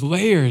those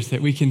layers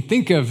that we can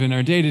think of in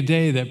our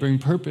day-to-day that bring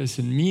purpose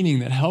and meaning,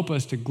 that help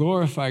us to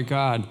glorify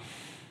God,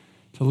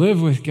 to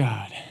live with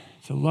God,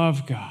 to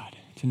love God,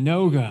 to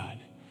know God.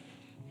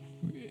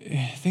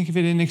 Think of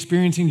it in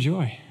experiencing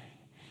joy.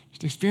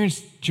 Just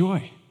experience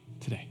joy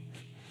today.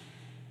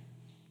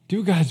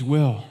 Do God's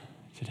will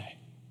today.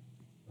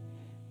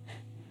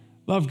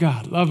 Love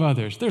God, love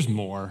others. There's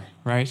more,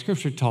 right?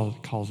 Scripture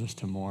calls us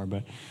to more,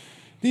 but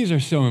these are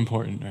so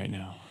important right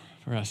now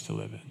for us to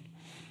live in.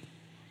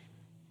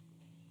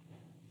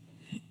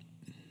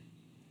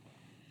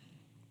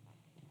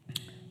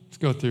 Let's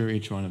go through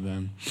each one of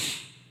them.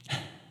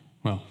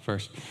 Well,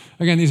 first,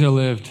 again, these are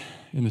lived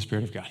in the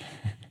Spirit of God.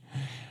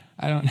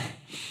 I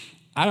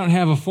don't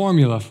have a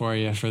formula for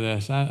you for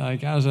this.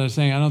 As I was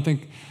saying, I don't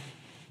think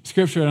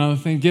Scripture,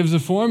 gives a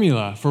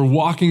formula for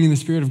walking in the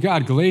Spirit of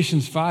God.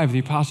 Galatians 5, the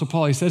Apostle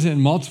Paul, he says it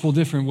in multiple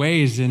different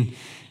ways. And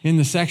in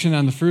the section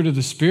on the fruit of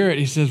the Spirit,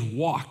 he says,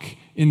 walk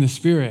in the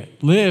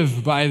Spirit.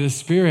 Live by the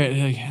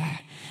Spirit.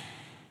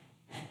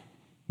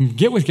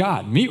 Get with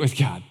God. Meet with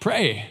God.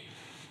 Pray.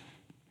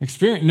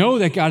 Know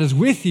that God is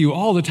with you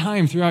all the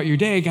time throughout your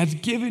day. God's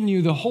given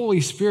you the Holy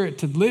Spirit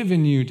to live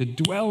in you, to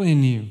dwell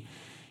in you.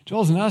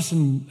 Dwells in us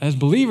and as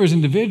believers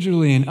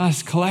individually and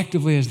us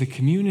collectively as the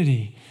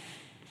community.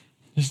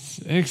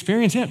 Just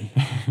experience Him.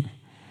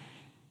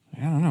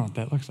 I don't know what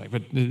that looks like,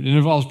 but it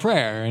involves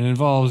prayer, and it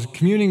involves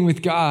communing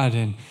with God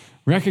and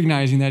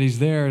recognizing that He's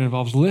there. It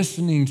involves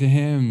listening to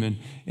Him, and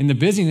in the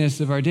busyness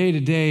of our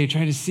day-to-day,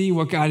 trying to see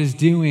what God is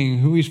doing,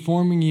 who He's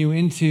forming you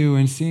into,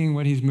 and seeing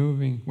what He's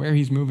moving, where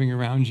He's moving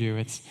around you.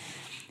 It's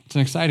an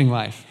exciting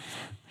life.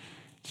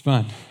 It's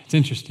fun. It's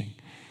interesting.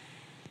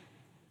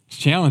 It's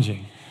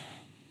challenging.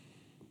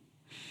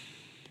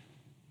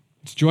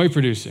 It's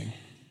joy-producing.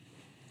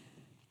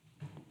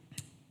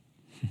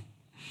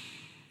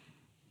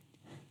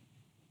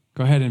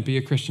 Go ahead and be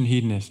a Christian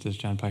hedonist, as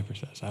John Piper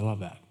says. I love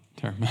that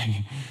term.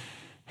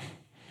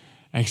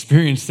 I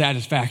experience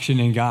satisfaction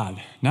in God,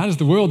 not as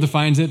the world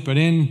defines it, but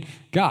in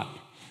God.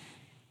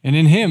 And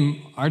in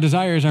Him, our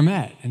desires are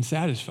met and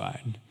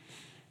satisfied,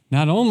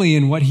 not only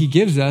in what He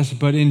gives us,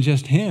 but in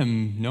just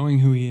Him, knowing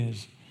who He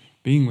is,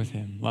 being with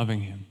Him,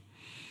 loving Him,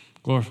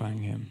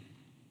 glorifying Him.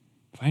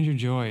 Find your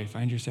joy,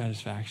 find your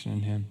satisfaction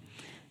in Him.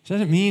 It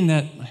doesn't mean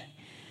that,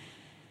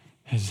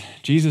 as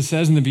Jesus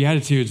says in the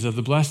Beatitudes of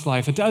the blessed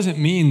life, it doesn't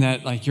mean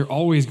that you're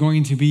always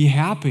going to be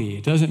happy.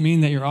 It doesn't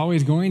mean that you're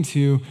always going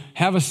to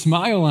have a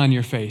smile on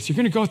your face. You're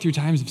going to go through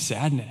times of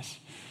sadness,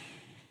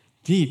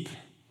 deep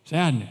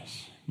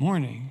sadness,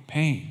 mourning,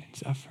 pain, and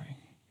suffering.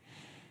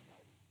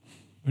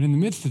 But in the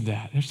midst of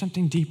that, there's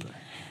something deeper.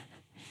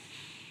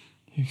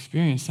 You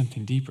experience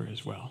something deeper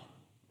as well.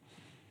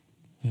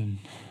 And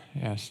I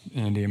asked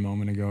Andy a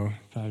moment ago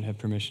if I would have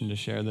permission to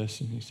share this,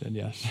 and he said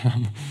yes.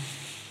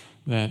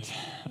 That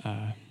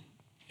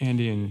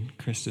Andy and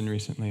Kristen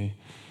recently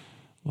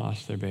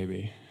lost their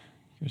baby.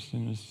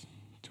 Kristen was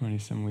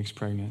 20-some weeks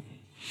pregnant.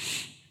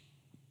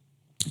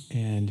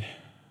 And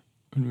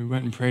when we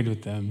went and prayed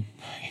with them,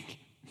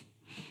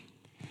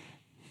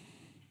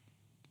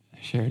 I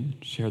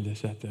shared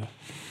this at the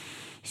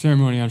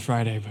ceremony on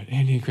Friday, but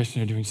Andy and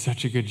Kristen are doing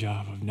such a good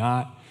job of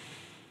not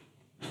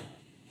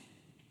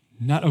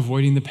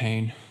avoiding the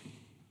pain.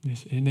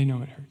 And they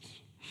know it hurts.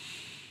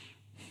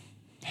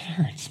 It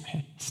hurts,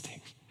 man. It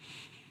stinks.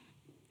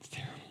 It's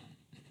terrible.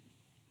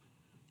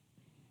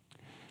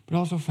 But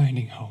also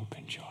finding hope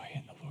and joy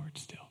in the Lord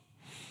still.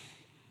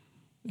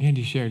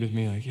 Andy shared with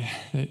me,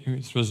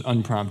 this was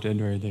unprompted,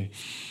 where they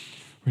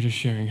were just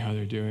sharing how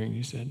they're doing.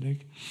 He said,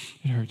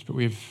 it hurts, but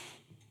we've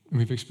And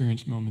we've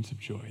experienced moments of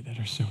joy that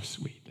are so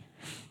sweet.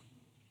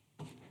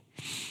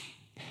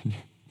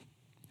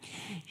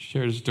 She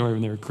shared a story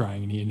when they were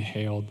crying and he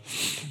inhaled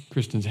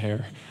Kristen's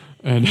hair.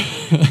 And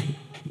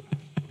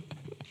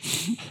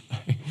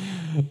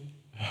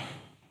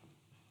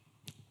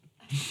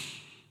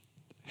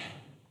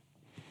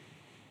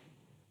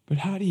but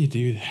how do you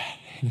do that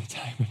in a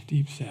time of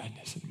deep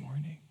sadness and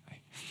mourning?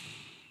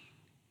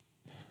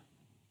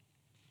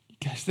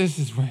 Guys, this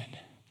is when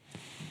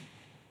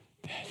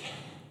that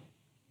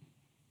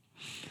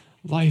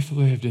life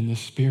lived in the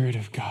Spirit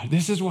of God.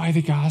 This is why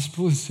the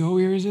gospel is so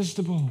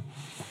irresistible.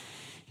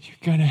 You're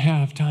going to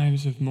have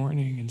times of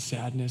mourning and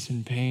sadness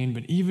and pain,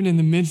 but even in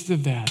the midst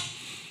of that,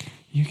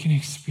 you can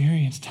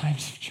experience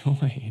times of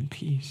joy and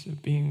peace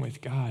of being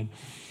with God.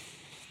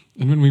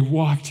 And when we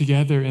walk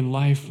together in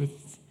life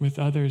with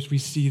others, we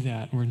see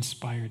that. We're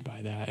inspired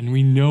by that. And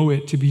we know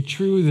it to be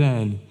true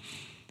then.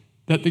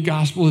 That the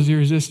gospel is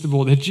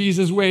irresistible, that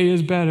Jesus' way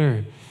is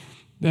better,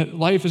 that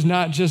life is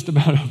not just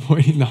about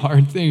avoiding the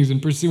hard things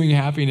and pursuing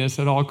happiness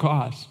at all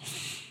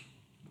costs.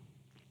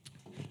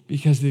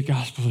 Because the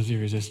gospel is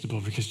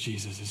irresistible, because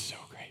Jesus is so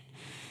great.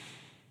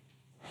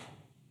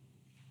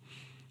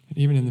 And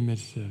even in the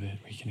midst of it,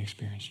 we can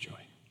experience joy.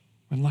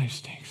 When life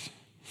stinks,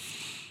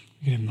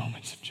 we can have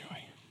moments of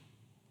joy.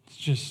 It's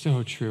just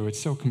so true.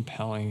 It's so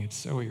compelling. It's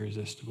so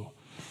irresistible.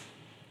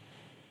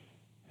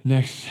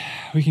 Next,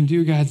 we can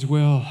do God's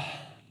will.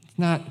 It's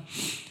not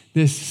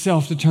this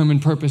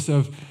self-determined purpose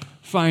of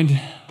find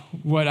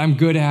what I'm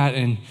good at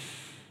and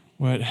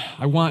what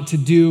I want to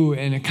do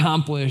and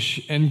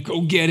accomplish and go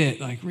get it.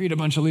 Like read a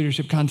bunch of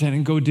leadership content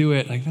and go do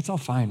it. Like that's all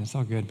fine. It's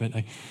all good. But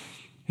like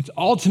it's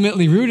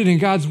ultimately rooted in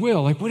God's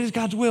will. Like what is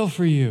God's will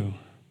for you?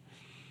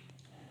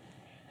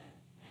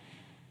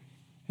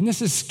 And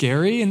this is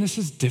scary and this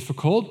is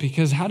difficult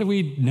because how do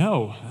we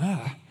know?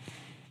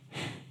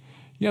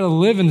 You got to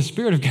live in the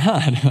Spirit of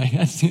God. Like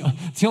that's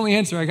the only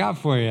answer I got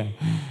for you.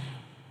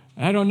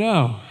 I don't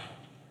know.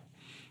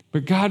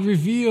 But God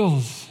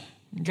reveals,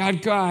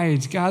 God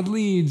guides, God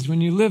leads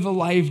when you live a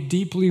life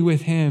deeply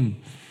with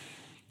Him.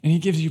 And He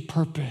gives you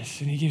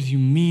purpose and He gives you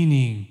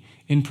meaning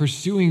in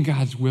pursuing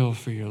God's will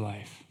for your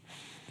life.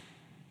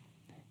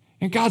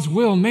 And God's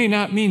will may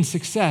not mean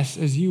success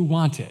as you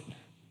want it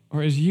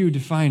or as you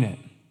define it.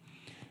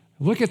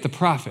 Look at the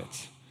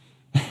prophets.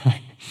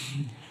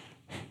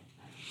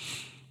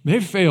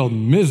 They've failed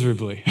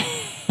miserably,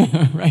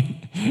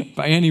 right?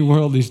 By any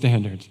worldly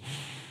standards.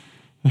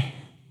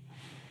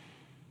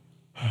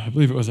 I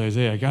believe it was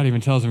Isaiah. God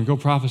even tells him, go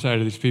prophesy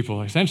to these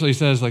people. Essentially, he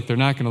says, like, they're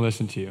not going to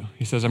listen to you.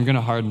 He says, I'm going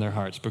to harden their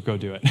hearts, but go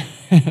do it.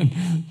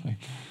 Like,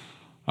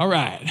 all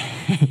right.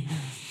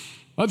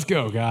 Let's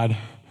go, God.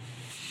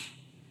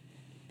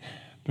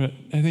 But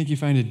I think you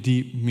find a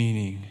deep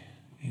meaning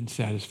and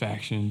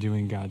satisfaction in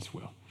doing God's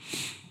will.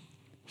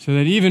 So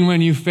that even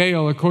when you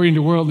fail according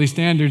to worldly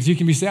standards, you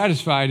can be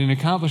satisfied in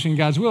accomplishing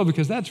God's will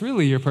because that's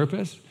really your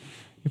purpose.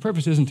 Your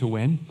purpose isn't to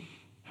win,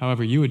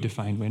 however you would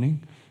define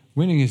winning.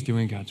 Winning is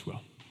doing God's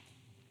will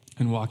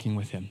and walking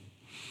with Him.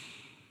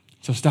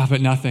 So stop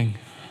at nothing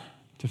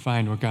to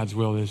find what God's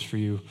will is for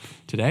you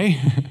today.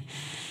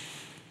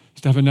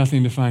 Stop at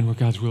nothing to find what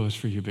God's will is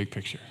for you, big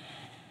picture.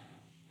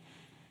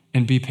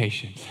 And be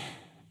patient.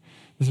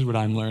 This is what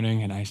I'm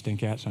learning and I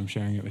stink at, so I'm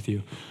sharing it with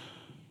you.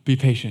 Be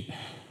patient.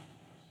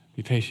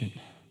 Be patient.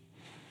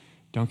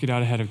 Don't get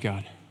out ahead of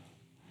God.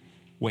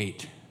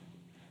 Wait.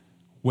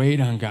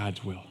 Wait on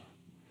God's will.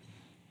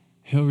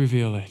 He'll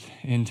reveal it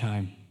in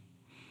time.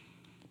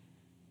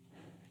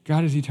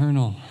 God is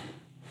eternal.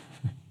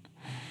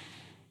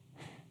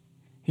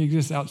 He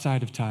exists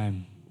outside of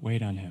time.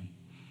 Wait on Him.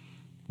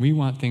 We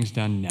want things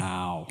done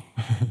now.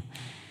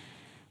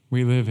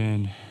 We live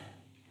in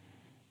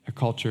a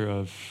culture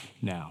of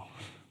now.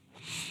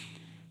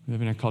 We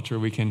live in a culture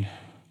where we can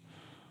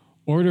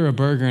order a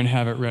burger and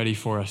have it ready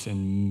for us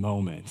in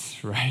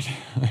moments, right?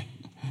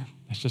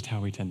 That's just how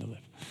we tend to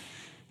live.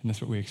 And that's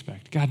what we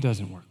expect. God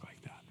doesn't work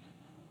like that.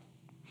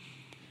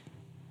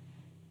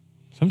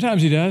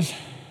 Sometimes He does.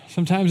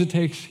 Sometimes it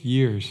takes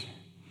years.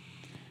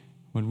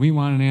 When we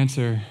want an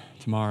answer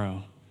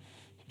tomorrow,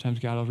 sometimes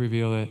God will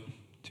reveal it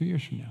 2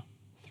 years from now,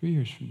 3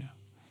 years from now.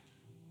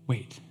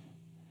 Wait.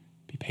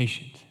 Be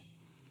patient.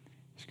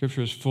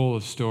 Scripture is full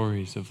of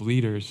stories of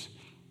leaders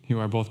who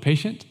are both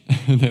patient,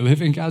 they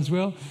live in God's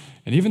will,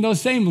 and even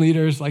those same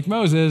leaders like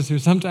Moses who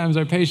sometimes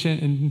are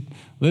patient and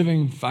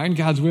living, find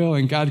God's will,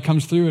 and God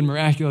comes through in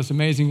miraculous,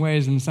 amazing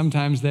ways, and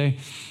sometimes they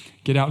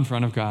get out in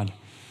front of God.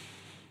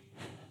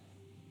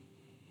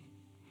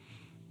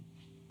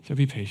 So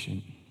be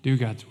patient. Do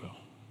God's will.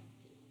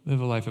 Live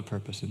a life of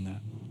purpose in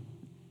that.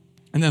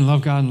 And then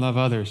love God and love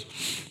others.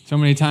 So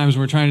many times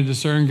when we're trying to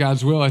discern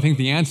God's will, I think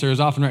the answer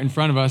is often right in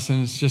front of us,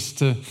 and it's just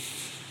to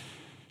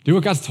do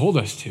what God's told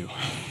us to.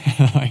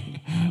 Like,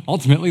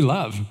 ultimately,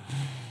 love.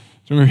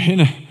 So we're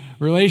in a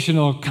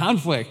relational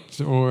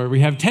conflict, or we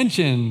have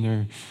tension,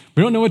 or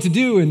we don't know what to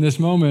do in this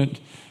moment.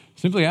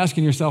 Simply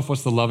asking yourself,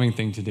 what's the loving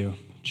thing to do?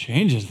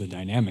 Changes the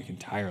dynamic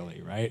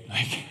entirely, right?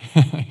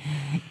 Like,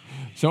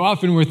 So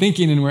often we're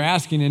thinking and we're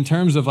asking in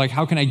terms of like,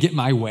 how can I get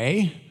my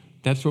way?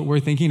 That's what we're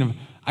thinking of.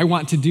 I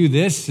want to do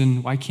this,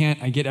 and why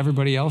can't I get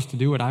everybody else to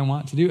do what I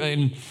want to do?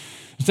 And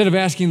instead of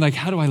asking like,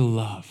 how do I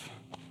love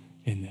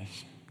in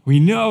this? We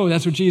know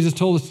that's what Jesus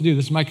told us to do.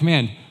 This is my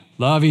command.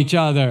 Love each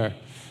other.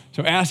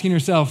 So asking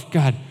yourself,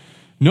 God,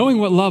 knowing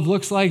what love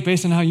looks like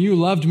based on how you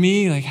loved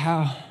me, like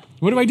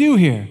what do I do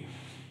here?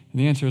 And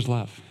the answer is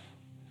love.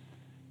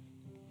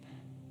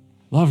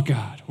 Love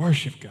God,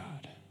 worship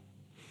God.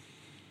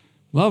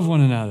 Love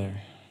one another.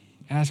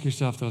 Ask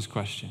yourself those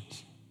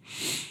questions.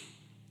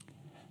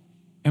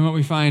 And what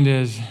we find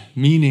is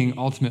meaning,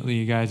 ultimately,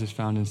 you guys, is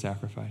found in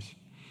sacrifice.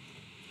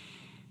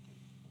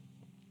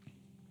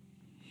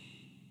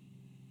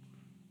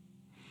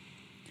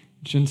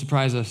 It shouldn't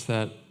surprise us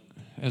that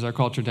as our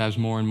culture dives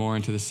more and more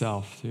into the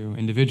self, through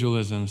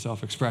individualism,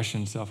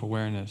 self-expression,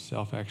 self-awareness,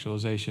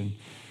 self-actualization,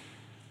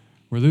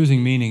 we're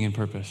losing meaning and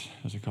purpose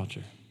as a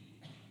culture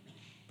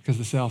because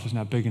the self is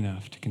not big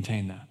enough to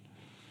contain that.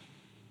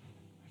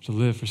 We have to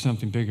live for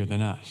something bigger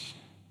than us.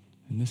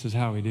 And this is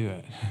how we do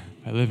it,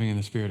 by living in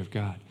the Spirit of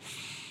God.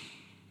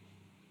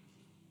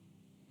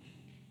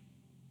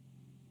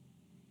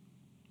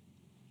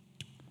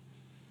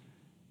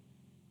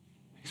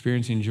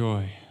 Experiencing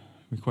joy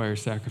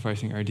requires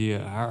sacrificing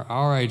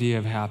our idea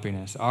of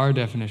happiness, our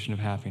definition of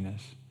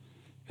happiness,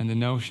 and the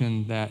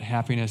notion that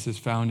happiness is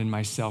found in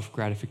my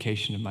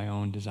self-gratification of my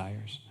own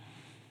desires.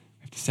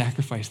 We have to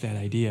sacrifice that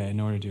idea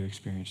in order to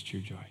experience true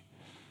joy.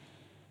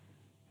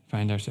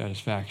 Find our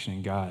satisfaction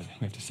in God.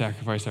 We have to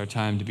sacrifice our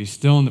time to be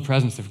still in the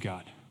presence of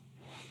God.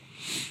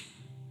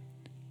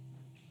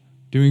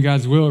 Doing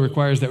God's will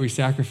requires that we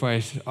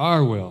sacrifice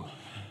our will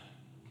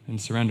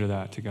and surrender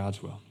that to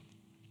God's will.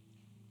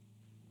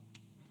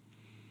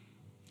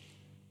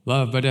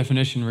 Love, by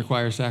definition,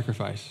 requires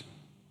sacrifice.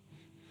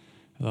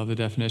 I love the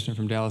definition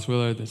from Dallas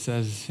Willard that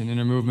says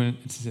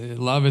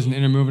love is an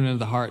inner movement of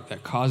the heart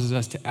that causes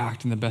us to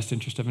act in the best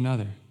interest of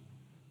another.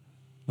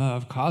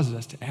 Love causes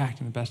us to act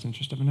in the best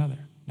interest of another,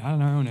 not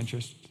in our own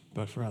interest,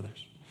 but for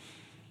others.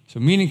 So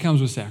meaning comes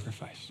with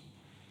sacrifice.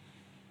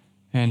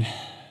 And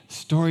the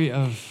story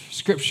of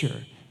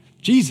Scripture,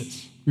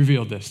 Jesus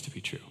revealed this to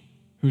be true,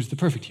 who's the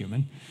perfect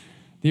human.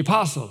 The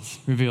apostles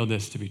revealed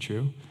this to be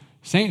true.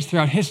 Saints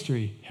throughout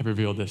history have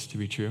revealed this to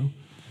be true.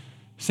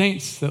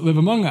 Saints that live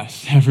among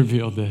us have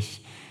revealed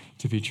this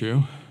to be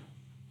true.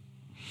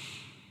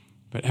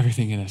 But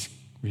everything in us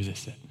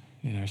resists it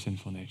in our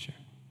sinful nature.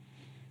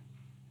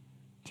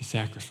 To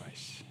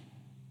sacrifice,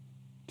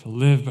 to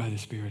live by the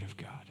Spirit of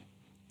God.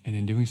 And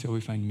in doing so,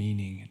 we find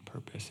meaning and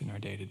purpose in our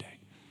day-to-day.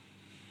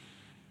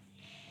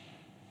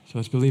 So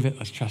let's believe it,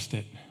 let's trust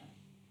it,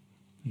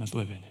 and let's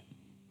live in it.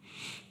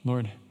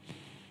 Lord,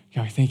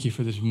 God, I thank you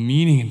for this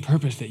meaning and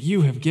purpose that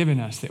you have given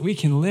us, that we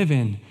can live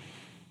in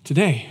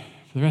today,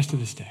 for the rest of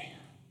this day,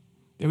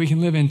 that we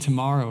can live in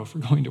tomorrow if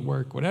we're going to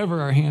work,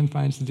 whatever our hand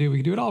finds to do, we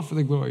can do it all for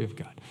the glory of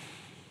God.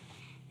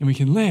 And we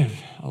can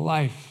live a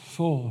life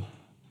full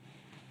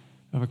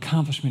of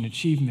accomplishment,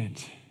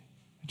 achievement,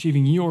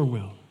 achieving your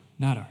will,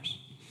 not ours.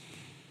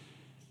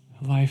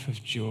 A life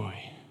of joy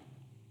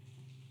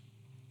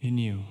in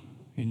you,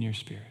 in your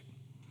Spirit.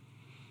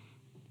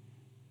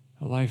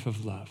 A life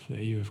of love that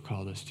you have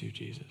called us to,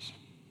 Jesus.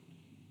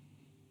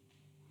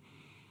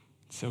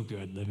 It's so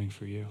good living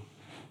for you.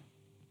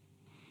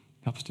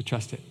 Help us to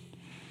trust it.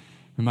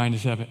 Remind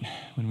us of it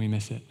when we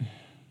miss it.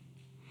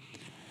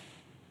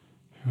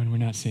 When we're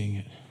not seeing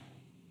it.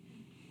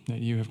 That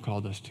you have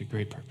called us to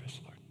great purpose,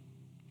 Lord.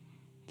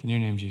 It's in your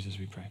name, Jesus,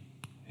 we pray.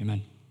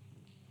 Amen.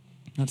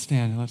 Let's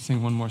stand and let's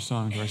sing one more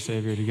song to our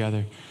Savior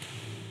together.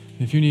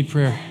 If you need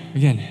prayer,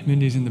 again,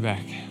 Mindy's in the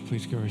back.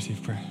 Please go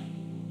receive prayer.